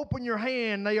up. You open your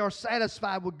hand, they are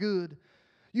satisfied with good.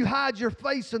 You hide your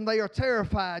face and they are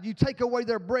terrified. You take away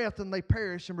their breath and they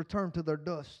perish and return to their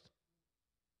dust.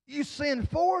 You send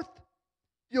forth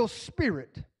your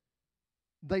spirit,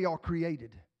 they are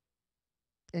created,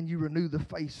 and you renew the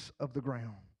face of the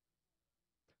ground.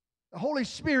 The Holy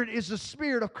Spirit is the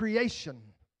spirit of creation.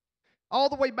 All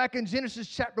the way back in Genesis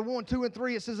chapter 1, 2, and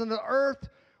 3, it says, and the earth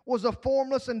was a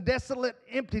formless and desolate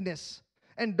emptiness,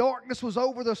 and darkness was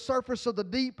over the surface of the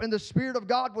deep, and the Spirit of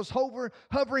God was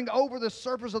hovering over the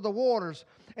surface of the waters.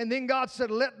 And then God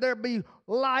said, let there be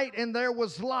light, and there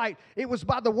was light. It was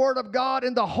by the Word of God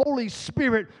and the Holy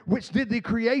Spirit which did the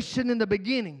creation in the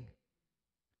beginning.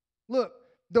 Look,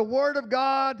 the Word of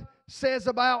God says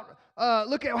about,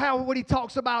 look at what He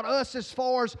talks about us as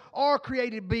far as our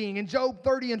created being. In Job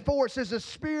 30:4, it says, the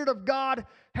Spirit of God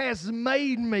has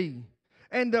made me,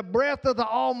 and the breath of the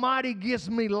Almighty gives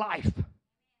me life.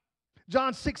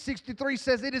 John 6:63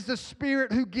 says, it is the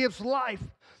Spirit who gives life.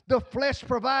 The flesh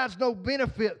provides no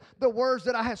benefit. The words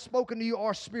that I have spoken to you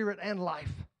are spirit and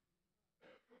life.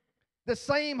 The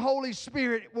same Holy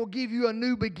Spirit will give you a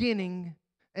new beginning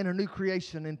and a new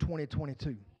creation in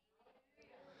 2022.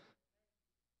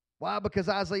 Why? Because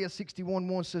Isaiah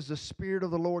 61:1 says, the Spirit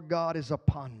of the Lord God is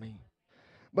upon me,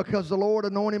 because the Lord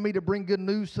anointed me to bring good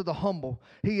news to the humble.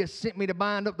 He has sent me to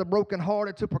bind up the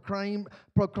brokenhearted, to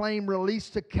proclaim release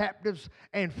to captives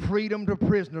and freedom to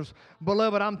prisoners.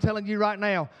 Beloved, I'm telling you right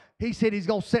now, He said He's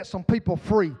going to set some people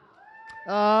free.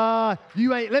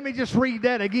 Let me just read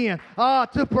that again.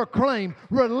 To proclaim,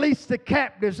 release the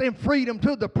captives and freedom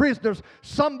to the prisoners.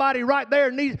 Somebody right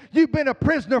there you've been a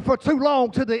prisoner for too long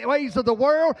to the ways of the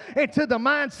world and to the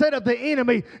mindset of the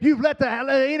enemy. You've let the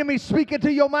enemy speak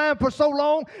into your mind for so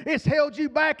long. It's held you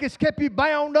back. It's kept you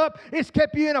bound up. It's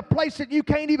kept you in a place that you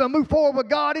can't even move forward with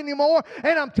God anymore.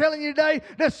 And I'm telling you today,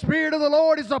 the Spirit of the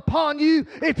Lord is upon you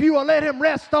if you will let Him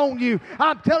rest on you.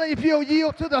 I'm telling you, if you'll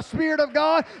yield to the Spirit of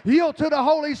God, yield to the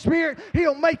Holy Spirit,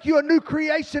 He'll make you a new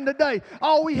creation today.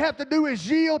 All we have to do is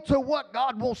yield to what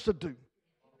God wants to do.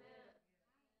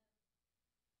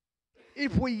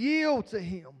 If we yield to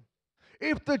Him,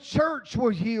 if the church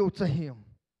will yield to Him,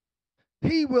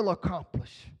 He will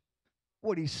accomplish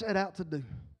what He set out to do.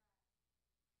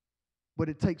 But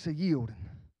it takes a yielding.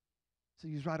 So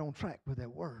He's right on track with that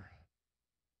word.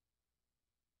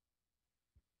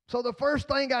 So the first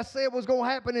thing I said was going to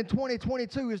happen in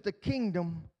 2022 is the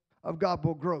kingdom of God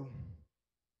will grow.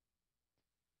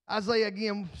 Isaiah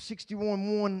again,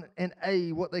 61:1 and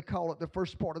A, what they call it, the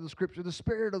first part of the scripture. The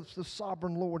Spirit of the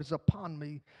sovereign Lord is upon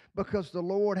me because the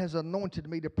Lord has anointed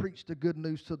me to preach the good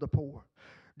news to the poor.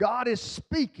 God is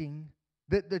speaking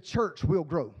that the church will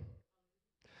grow.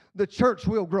 The church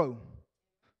will grow.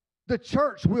 The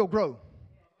church will grow.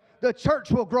 The church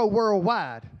will grow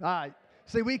worldwide. All right.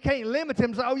 See, we can't limit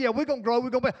Him. Say, oh yeah, we're going to grow. We're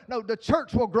going to. No, the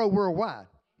church will grow worldwide.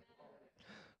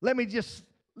 Let me just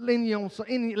let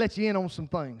you in on some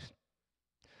things.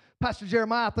 Pastor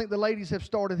Jeremiah, I think the ladies have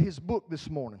started his book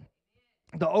this morning,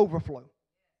 The Overflow.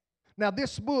 Now,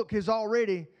 this book is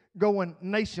already going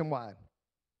nationwide.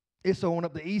 It's on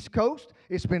up the East Coast.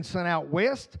 It's been sent out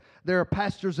west. There are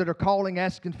pastors that are calling,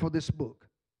 asking for this book.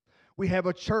 We have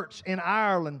a church in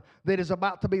Ireland that is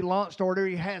about to be launched, or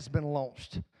already has been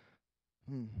launched.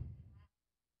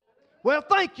 Well,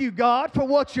 thank you, God, for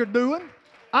what you're doing.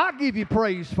 I give you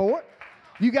praise for it.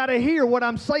 You got to hear what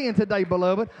I'm saying today,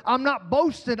 beloved. I'm not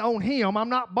boasting on him. I'm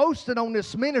not boasting on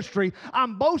this ministry.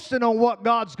 I'm boasting on what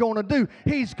God's going to do.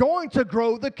 He's going to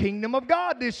grow the kingdom of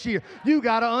God this year. You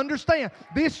got to understand,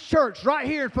 this church right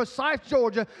here in Forsyth,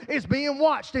 Georgia, is being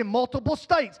watched in multiple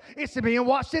states. It's being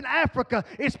watched in Africa.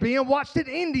 It's being watched in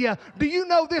India. Do you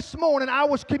know this morning I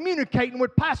was communicating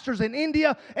with pastors in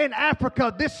India and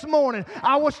Africa this morning.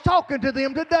 I was talking to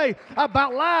them today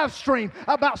about live stream,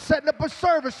 about setting up a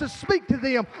service to speak to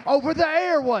them over the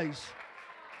airways.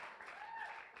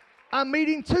 I'm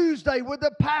meeting Tuesday with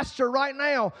a pastor right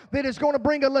now that is going to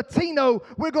bring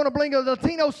we're going to bring a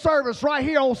Latino service right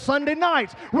here on Sunday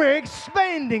nights. We're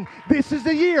expanding. This is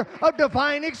the year of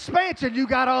divine expansion. You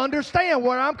got to understand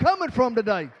where I'm coming from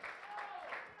today.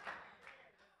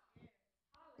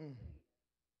 And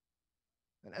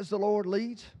as the Lord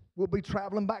leads, we'll be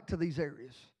traveling back to these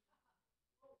areas.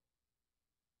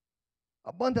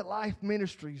 Abundant Life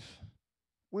Ministries,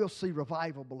 we'll see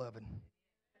revival, beloved.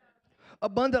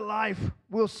 Abundant Life,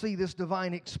 we'll see this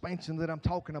divine expansion that I'm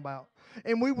talking about.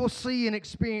 And we will see and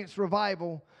experience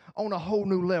revival on a whole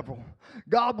new level.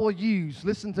 God will use,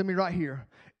 listen to me right here,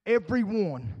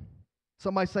 everyone,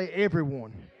 somebody say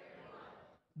everyone,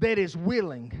 that is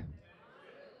willing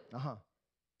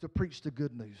to preach the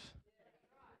good news.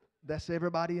 That's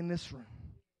everybody in this room.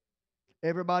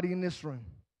 Everybody in this room.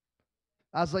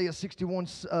 Isaiah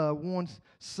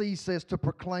 61:1c says to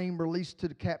proclaim release to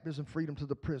the captives and freedom to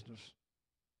the prisoners.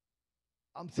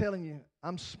 I'm telling you,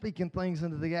 I'm speaking things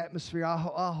into the atmosphere.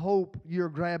 I hope you're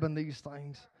grabbing these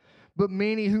things. But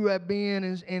many who have been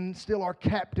and still are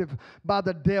captive by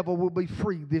the devil will be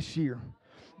free this year.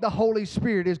 The Holy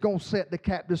Spirit is going to set the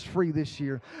captives free this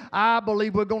year. I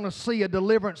believe we're going to see a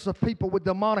deliverance of people with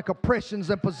demonic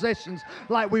oppressions and possessions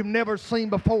like we've never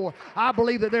seen before. I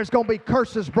believe that there's going to be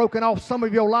curses broken off some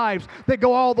of your lives that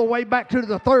go all the way back to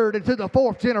the third and to the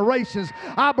fourth generations.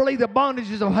 I believe the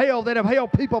bondages of hell that have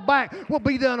held people back will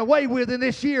be done away with in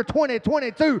this year,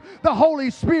 2022. The Holy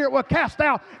Spirit will cast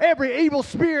out every evil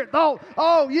spirit, thought.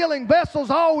 Oh, yielding vessels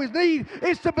always need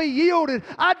is to be yielded.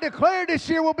 I declare this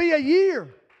year will be a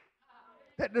year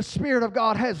that the Spirit of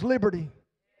God has liberty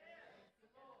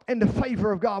and the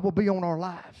favor of God will be on our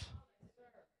lives.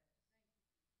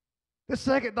 The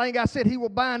second thing I said, He will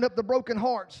bind up the broken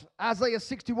hearts. Isaiah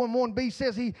 61:1b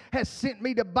says He has sent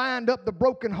me to bind up the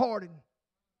brokenhearted.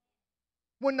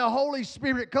 When the Holy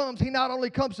Spirit comes, He not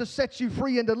only comes to set you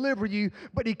free and deliver you,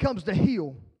 but He comes to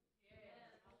heal.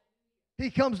 He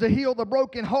comes to heal the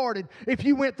brokenhearted. If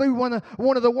you went through one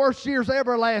of the worst years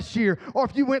ever last year, or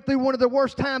if you went through one of the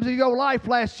worst times of your life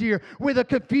last year with a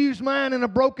confused mind and a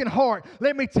broken heart,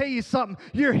 let me tell you something.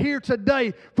 You're here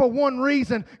today for one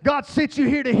reason. God sent you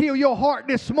here to heal your heart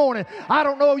this morning. I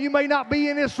don't know, you may not be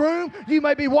in this room. You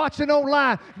may be watching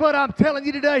online. But I'm telling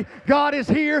you today, God is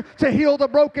here to heal the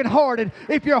brokenhearted.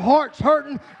 If your heart's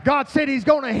hurting, God said He's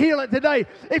going to heal it today.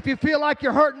 If you feel like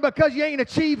you're hurting because you ain't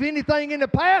achieved anything in the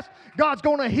past, God's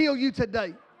going to heal you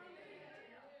today.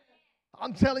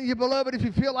 I'm telling you, beloved, if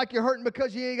you feel like you're hurting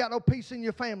because you ain't got no peace in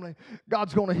your family,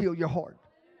 God's going to heal your heart.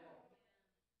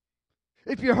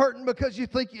 If you're hurting because you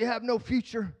think you have no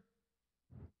future,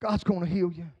 God's going to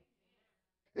heal you.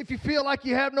 If you feel like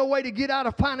you have no way to get out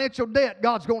of financial debt,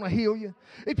 God's going to heal you.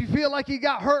 If you feel like you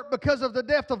got hurt because of the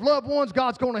death of loved ones,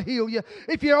 God's going to heal you.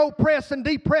 If you're oppressed and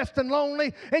depressed and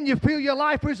lonely and you feel your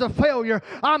life is a failure,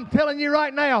 I'm telling you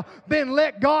right now, then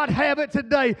let God have it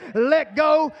today. Let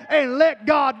go and let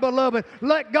God, beloved.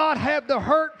 Let God have the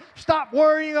hurt. Stop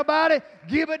worrying about it.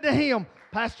 Give it to Him.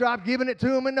 Pastor, I've given it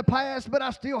to Him in the past, but I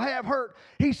still have hurt.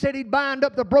 He said He'd bind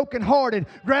up the brokenhearted.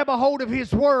 Grab a hold of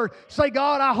His word. Say,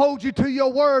 God, I hold you to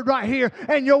your word right here.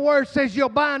 And your word says you'll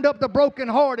bind up the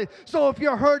brokenhearted. So if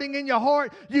you're hurting in your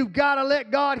heart, you've got to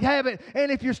let God have it.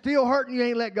 And if you're still hurting, you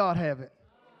ain't let God have it.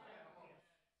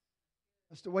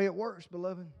 That's the way it works,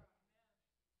 beloved.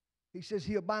 He says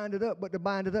He'll bind it up, but to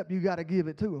bind it up, you got to give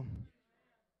it to Him.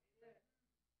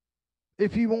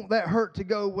 If you want that hurt to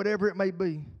go, whatever it may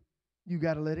be, you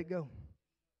got to let it go.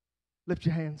 Lift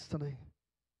your hands today.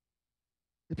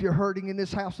 If you're hurting in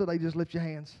this house today, just lift your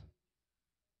hands.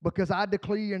 Because I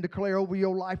decree and declare over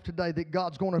your life today that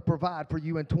God's going to provide for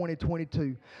you in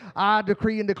 2022. I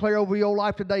decree and declare over your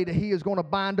life today that He is going to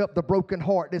bind up the broken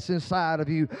heart that's inside of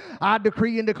you. I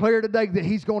decree and declare today that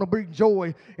He's going to bring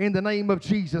joy in the name of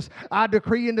Jesus. I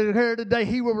decree and declare today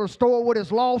He will restore what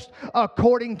is lost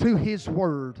according to His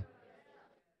word.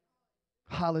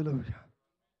 Hallelujah.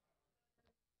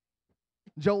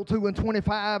 Joel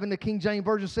 2:25 in the King James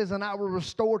Version says, and I will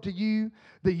restore to you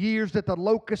the years that the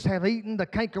locusts have eaten, the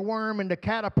cankerworm and the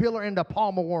caterpillar and the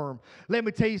palmer worm. Let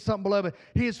me tell you something, beloved.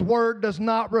 His word does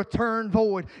not return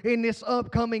void. In this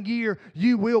upcoming year,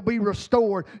 you will be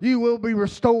restored. You will be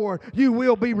restored. You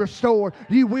will be restored.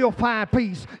 You will find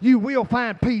peace. You will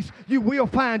find peace. You will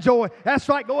find joy. That's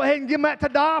right. Go ahead and give Him that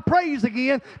Todah praise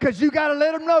again, because you got to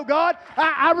let Him know, God,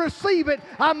 I receive it.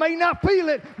 I may not feel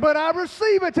it, but I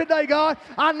receive it today, God.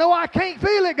 I know I can't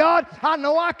feel it, God. I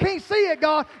know I can't see it,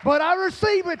 God, but I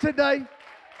receive it today.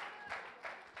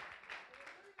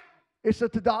 It's a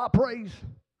Todah praise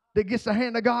that gets the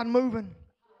hand of God moving.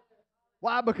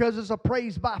 Why? Because it's a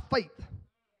praise by faith.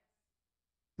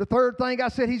 The third thing I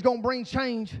said, He's going to bring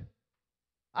change.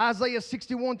 Isaiah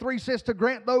 61:3 says to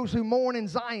grant those who mourn in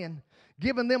Zion,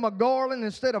 giving them a garland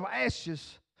instead of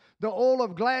ashes, the oil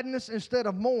of gladness instead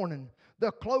of mourning,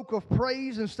 the cloak of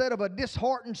praise instead of a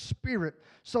disheartened spirit,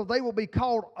 so they will be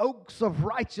called oaks of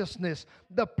righteousness,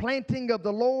 the planting of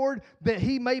the Lord, that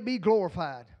He may be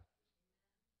glorified.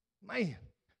 Man,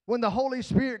 when the Holy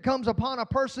Spirit comes upon a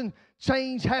person,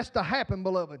 change has to happen,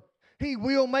 beloved. He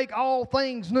will make all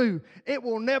things new. It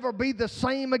will never be the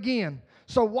same again.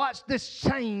 So watch this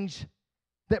change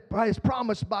that is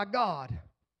promised by God.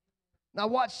 Now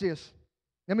watch this.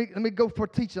 Let me go for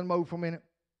teaching mode for a minute.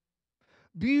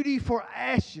 Beauty for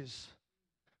ashes.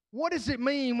 What does it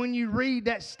mean when you read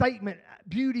that statement,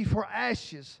 beauty for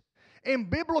ashes? In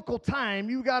biblical time,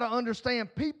 you got to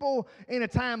understand, people in a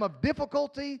time of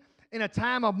difficulty, in a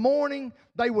time of mourning,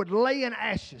 they would lay in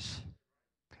ashes.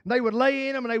 They would lay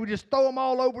in them and they would just throw them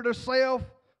all over themselves.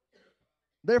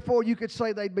 Therefore, you could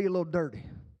say they'd be a little dirty,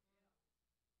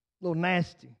 a little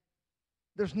nasty.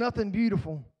 There's nothing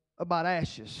beautiful about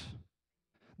ashes.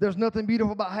 There's nothing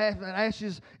beautiful about having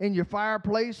ashes in your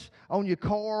fireplace, on your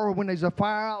car, or when there's a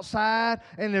fire outside,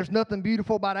 and there's nothing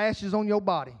beautiful about ashes on your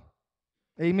body.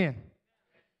 Amen.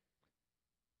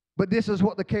 But this is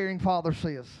what the caring Father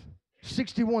says.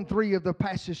 61:3 of the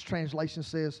Passage translation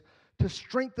says, to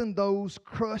strengthen those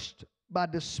crushed by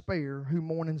despair who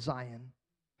mourn in Zion,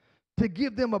 to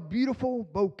give them a beautiful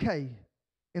bouquet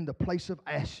in the place of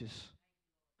ashes,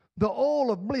 the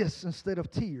oil of bliss instead of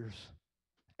tears,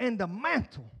 and the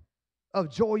mantle of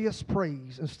joyous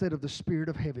praise instead of the spirit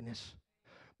of heaviness.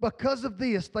 Because of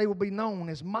this, they will be known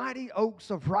as mighty oaks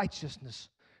of righteousness,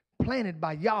 planted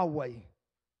by Yahweh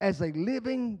as a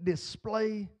living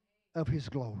display of His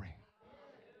glory.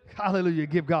 Hallelujah.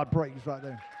 Give God praise right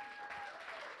there.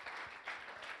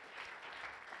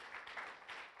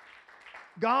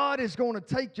 God is going to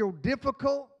take your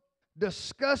difficult,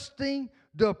 disgusting,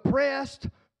 depressed,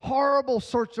 horrible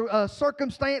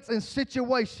circumstance and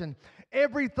situation,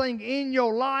 everything in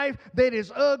your life that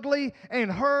is ugly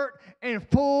and hurt and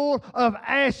full of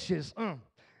ashes,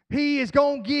 He is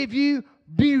going to give you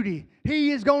beauty.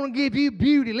 He is going to give you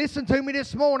beauty. Listen to me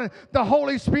this morning. The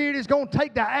Holy Spirit is going to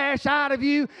take the ash out of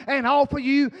you and off of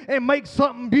you and make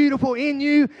something beautiful in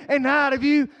you and out of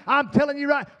you. I'm telling you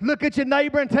right. Look at your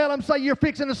neighbor and tell him, say, you're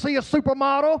fixing to see a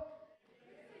supermodel.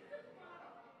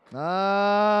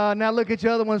 Now look at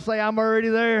your other one and say, I'm already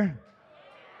there.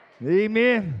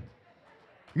 Amen.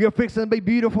 You're fixing to be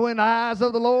beautiful in the eyes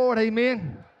of the Lord.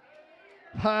 Amen.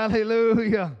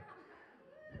 Hallelujah.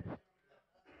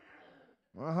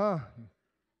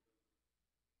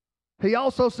 He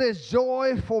also says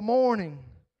joy for mourning.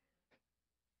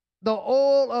 The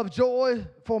oil of joy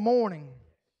for mourning.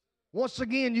 Once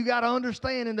again, you got to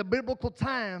understand in the biblical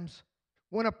times,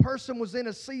 when a person was in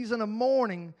a season of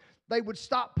mourning, they would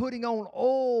stop putting on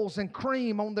oils and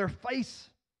cream on their face.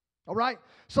 All right?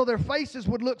 So their faces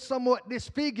would look somewhat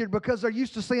disfigured because they're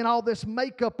used to seeing all this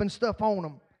makeup and stuff on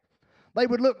them. They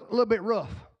would look a little bit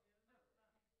rough.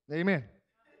 Amen.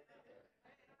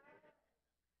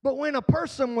 But when a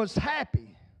person was happy,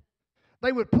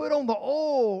 they would put on the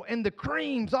oil and the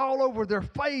creams all over their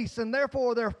face, and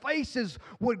therefore their faces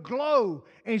would glow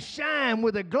and shine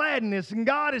with a gladness. And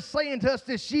God is saying to us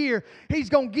this year, He's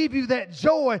going to give you that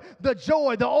joy, the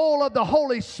oil of the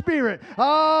Holy Spirit.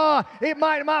 It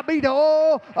might not be the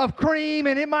oil of cream,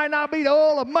 and it might not be the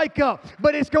oil of makeup,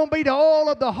 but it's going to be the oil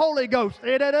of the Holy Ghost.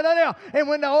 And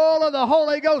when the oil of the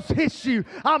Holy Ghost hits you,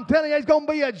 I'm telling you, there's going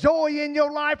to be a joy in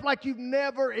your life like you've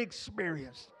never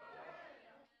experienced.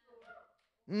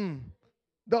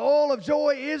 The oil of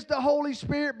joy is the Holy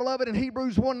Spirit, beloved. In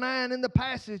Hebrews 1:9 in the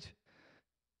passage,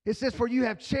 it says, for you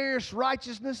have cherished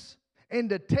righteousness and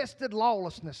detested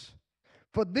lawlessness.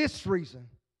 For this reason,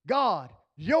 God,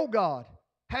 your God,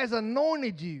 has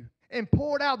anointed you and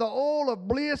poured out the oil of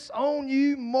bliss on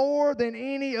you more than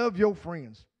any of your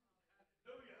friends.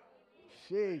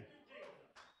 Gee.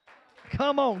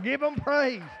 Come on, give Him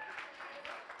praise.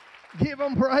 Give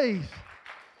Him praise.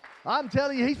 I'm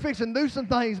telling you, He's fixing to do some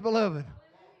things, beloved.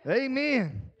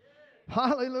 Amen.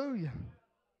 Hallelujah.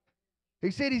 He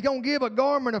said He's going to give a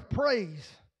garment of praise.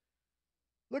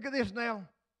 Look at this now.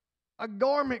 A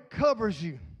garment covers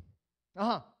you.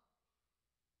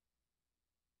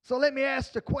 So let me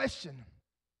ask the question.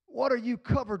 What are you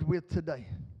covered with today?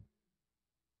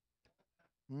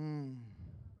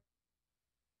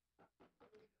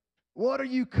 What are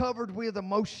you covered with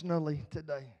emotionally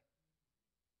today?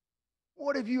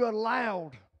 What have you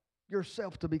allowed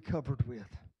yourself to be covered with?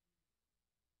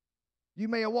 You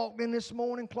may have walked in this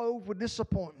morning clothed with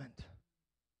disappointment.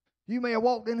 You may have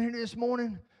walked in here this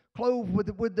morning clothed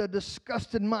with the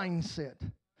disgusted mindset.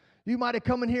 You might have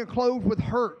come in here clothed with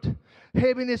hurt,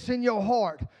 heaviness in your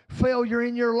heart, failure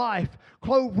in your life,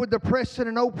 clothed with depression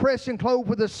and oppression, clothed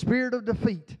with the spirit of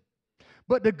defeat.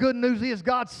 But the good news is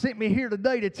God sent me here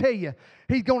today to tell you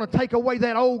He's going to take away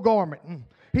that old garment.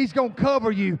 He's going to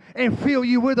cover you and fill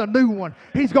you with a new one.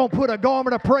 He's going to put a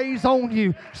garment of praise on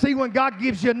you. See, when God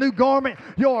gives you a new garment,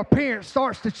 your appearance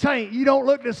starts to change. You don't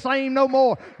look the same no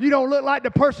more. You don't look like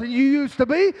the person you used to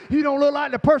be. You don't look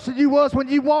like the person you was when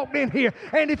you walked in here.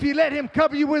 And if you let Him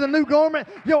cover you with a new garment,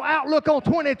 your outlook on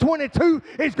 2022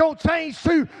 is going to change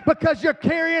too, because you're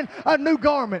carrying a new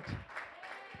garment.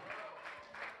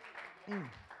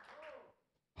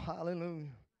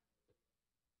 Hallelujah.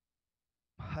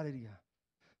 Hallelujah.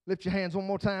 Lift your hands one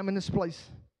more time in this place.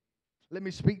 Let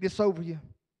me speak this over you.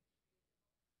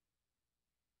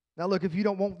 Now look, if you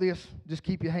don't want this, just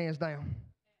keep your hands down.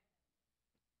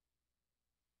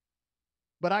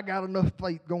 But I got enough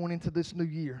faith going into this new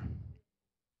year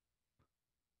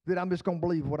that I'm just going to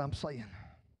believe what I'm saying.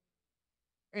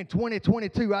 In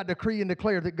 2022, I decree and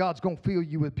declare that God's going to fill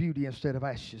you with beauty instead of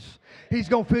ashes. He's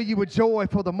going to fill you with joy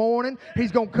for the morning.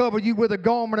 He's going to cover you with a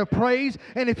garment of praise.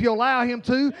 And if you allow Him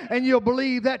to, and you'll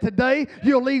believe that today,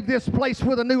 you'll leave this place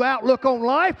with a new outlook on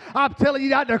life. I'm telling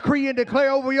you, I decree and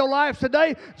declare over your lives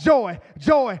today, joy,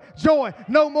 joy, joy.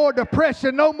 No more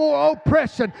depression, no more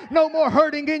oppression, no more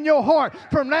hurting in your heart.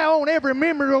 From now on, every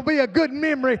memory will be a good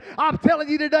memory. I'm telling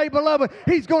you today, beloved,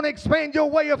 He's going to expand your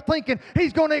way of thinking.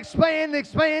 He's going to expand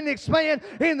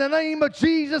in the name of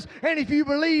Jesus. And if you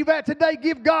believe that today,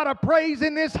 give God a praise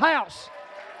in this house.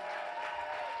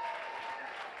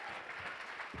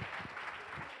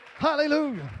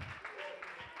 Hallelujah.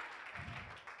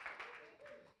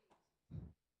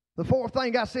 The fourth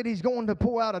thing I said, He's going to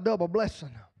pour out a double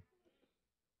blessing.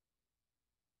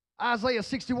 Isaiah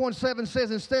 61:7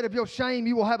 says, instead of your shame,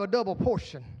 you will have a double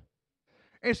portion.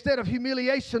 Instead of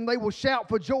humiliation, they will shout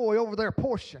for joy over their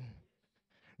portion.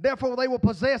 Therefore, they will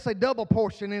possess a double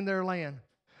portion in their land.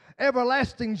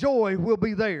 Everlasting joy will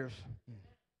be theirs.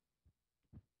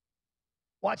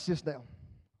 Watch this now.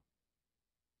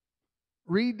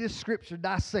 Read this scripture,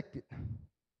 dissect it.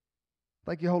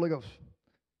 Thank you, Holy Ghost.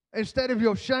 Instead of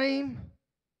your shame,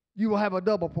 you will have a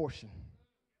double portion.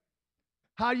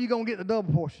 How are you going to get the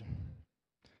double portion?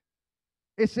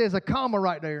 It says a comma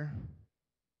right there.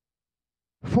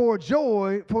 For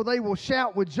joy, for they will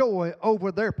shout with joy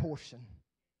over their portion.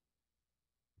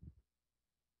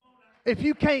 If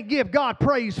you can't give God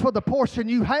praise for the portion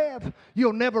you have,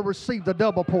 you'll never receive the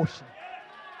double portion.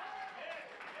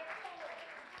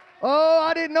 Oh,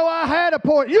 I didn't know I had a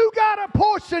portion. You got a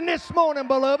portion this morning,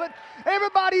 beloved.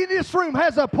 Everybody in this room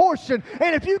has a portion.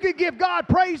 And if you can give God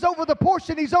praise over the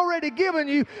portion He's already given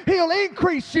you, He'll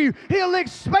increase you. He'll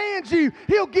expand you.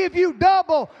 He'll give you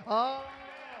double. Oh.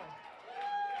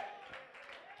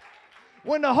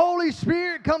 When the Holy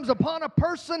Spirit comes upon a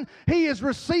person, he is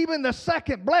receiving the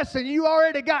second blessing. You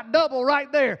already got double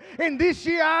right there. And this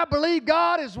year, I believe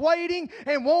God is waiting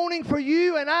and wanting for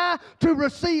you and I to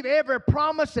receive every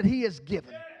promise that He has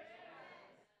given.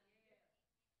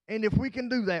 And if we can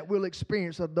do that, we'll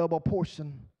experience a double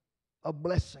portion of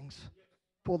blessings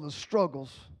for the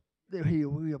struggles that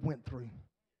we have went through.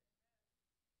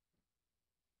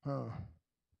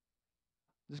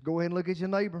 Just go ahead and look at your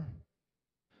neighbor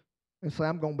and say,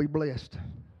 I'm going to be blessed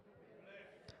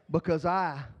because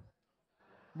I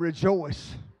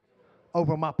rejoice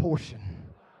over my portion.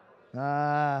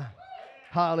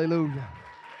 Hallelujah.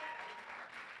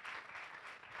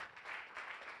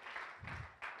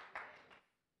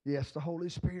 Yes, the Holy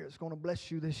Spirit is going to bless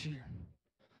you this year.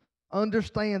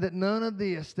 Understand that none of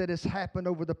this that has happened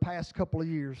over the past couple of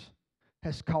years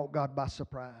has caught God by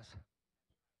surprise.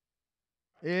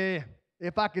 Yeah,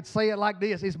 if I could say it like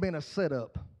this, it's been a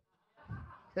setup.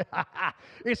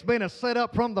 It's been a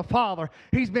setup from the Father.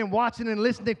 He's been watching and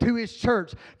listening to His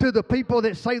church, to the people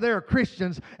that say they're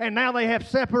Christians, and now they have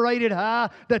separated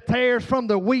the tares from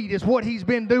the wheat is what He's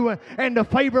been doing, and the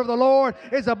favor of the Lord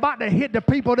is about to hit the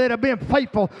people that have been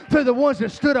faithful to the ones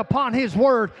that stood upon His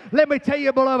word. Let me tell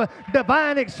you, beloved,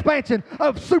 divine expansion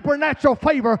of supernatural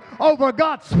favor over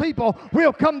God's people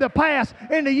will come to pass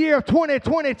in the year of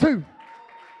 2022.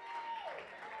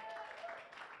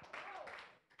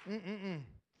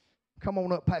 Come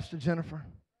on up, Pastor Jennifer.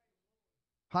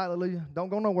 Hallelujah. Don't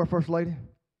go nowhere, First Lady.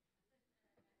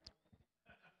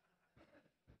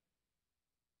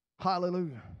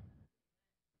 Hallelujah.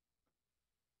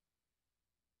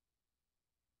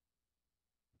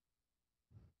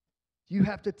 You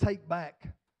have to take back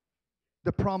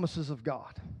the promises of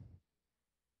God.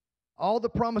 All the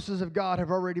promises of God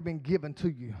have already been given to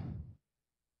you.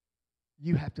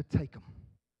 You have to take them.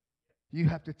 You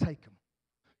have to take them.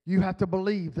 You have to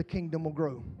believe the kingdom will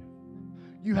grow.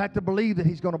 You have to believe that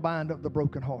He's going to bind up the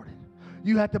brokenhearted.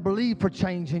 You have to believe for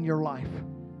change in your life.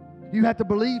 You have to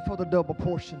believe for the double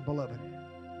portion, beloved.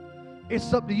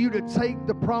 It's up to you to take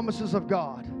the promises of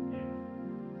God.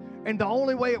 And the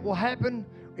only way it will happen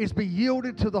is be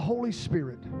yielded to the Holy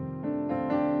Spirit.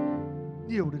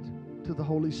 Yielded to the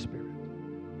Holy Spirit.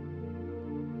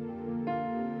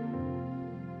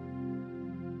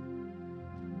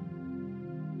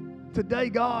 Today,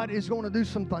 God is going to do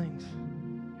some things.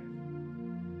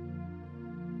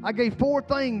 I gave 4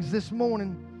 things this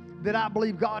morning that I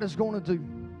believe God is going to do.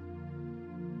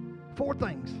 4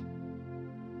 things.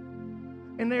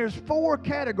 And there's 4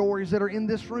 categories that are in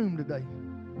this room today.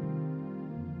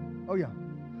 Oh, yeah.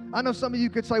 I know some of you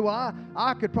could say, well,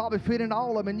 I could probably fit in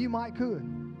all of them, and you might could.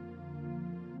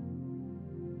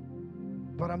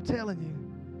 But I'm telling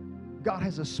you, God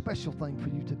has a special thing for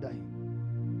you today.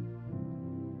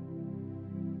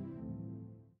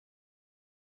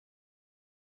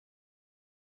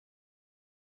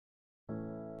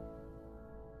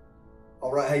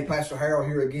 All right, hey, Pastor Harold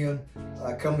here again,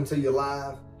 coming to you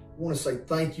live. I want to say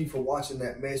thank you for watching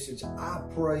that message. I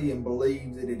pray and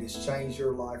believe that it has changed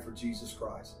your life for Jesus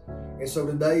Christ. And so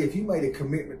today, if you made a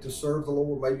commitment to serve the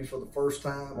Lord, maybe for the first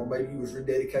time, or maybe you was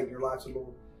rededicating your life to the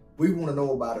Lord, we want to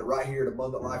know about it right here at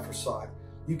Abundant Life for Sight.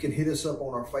 You can hit us up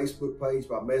on our Facebook page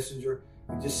by Messenger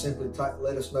and just simply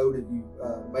let us know that you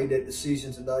made that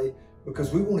decision today,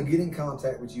 because we want to get in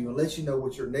contact with you and let you know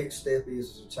what your next step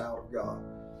is as a child of God.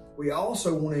 We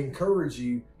also want to encourage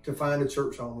you to find a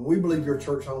church home. And we believe your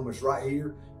church home is right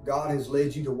here. God has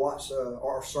led you to watch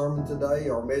our sermon today,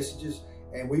 our messages,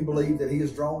 and we believe that He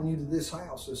is drawing you to this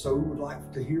house. And so we would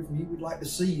like to hear from you. We'd like to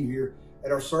see you here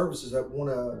at our services at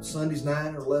Sundays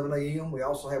 9 or 11 a.m. We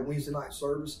also have Wednesday night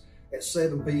service at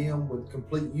 7 p.m. with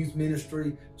complete youth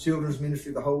ministry, children's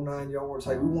ministry, the whole 9 yards.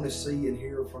 Hey, we want to see and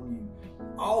hear from you.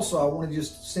 Also, I want to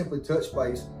just simply touch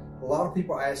base. A lot of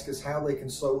people ask us how they can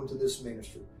sow into this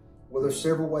ministry. Well, there's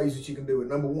several ways that you can do it.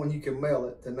 Number one, you can mail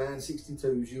it to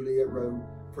 962 Juliet Road,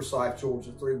 Forsyth,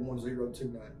 Georgia,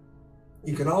 31029.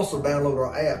 You can also download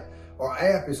our app. Our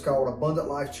app is called Abundant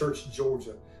Life Church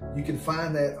Georgia. You can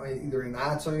find that either in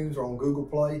iTunes or on Google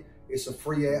Play. It's a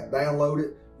free app. Download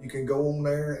it. You can go on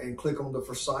there and click on the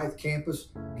Forsyth campus,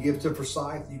 give to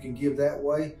Forsyth. You can give that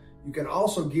way. You can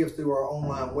also give through our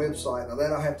online website. Now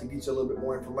that I'll have to get you a little bit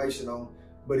more information on.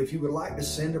 But if you would like to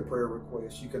send a prayer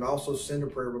request, you can also send a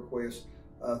prayer request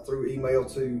through email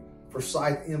to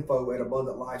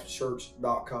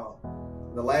forsythinfo@abundantlifechurch.com.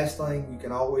 The last thing, you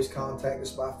can always contact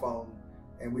us by phone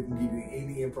and we can give you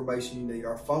any information you need.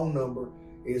 Our phone number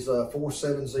is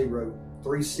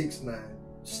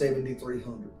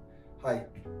 470-369-7300. Hey,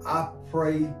 I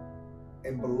pray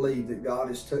and believe that God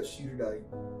has touched you today,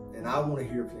 and I want to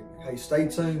hear from you. Hey, stay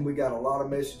tuned. We got a lot of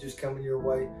messages coming your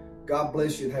way. God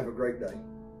bless you and have a great day.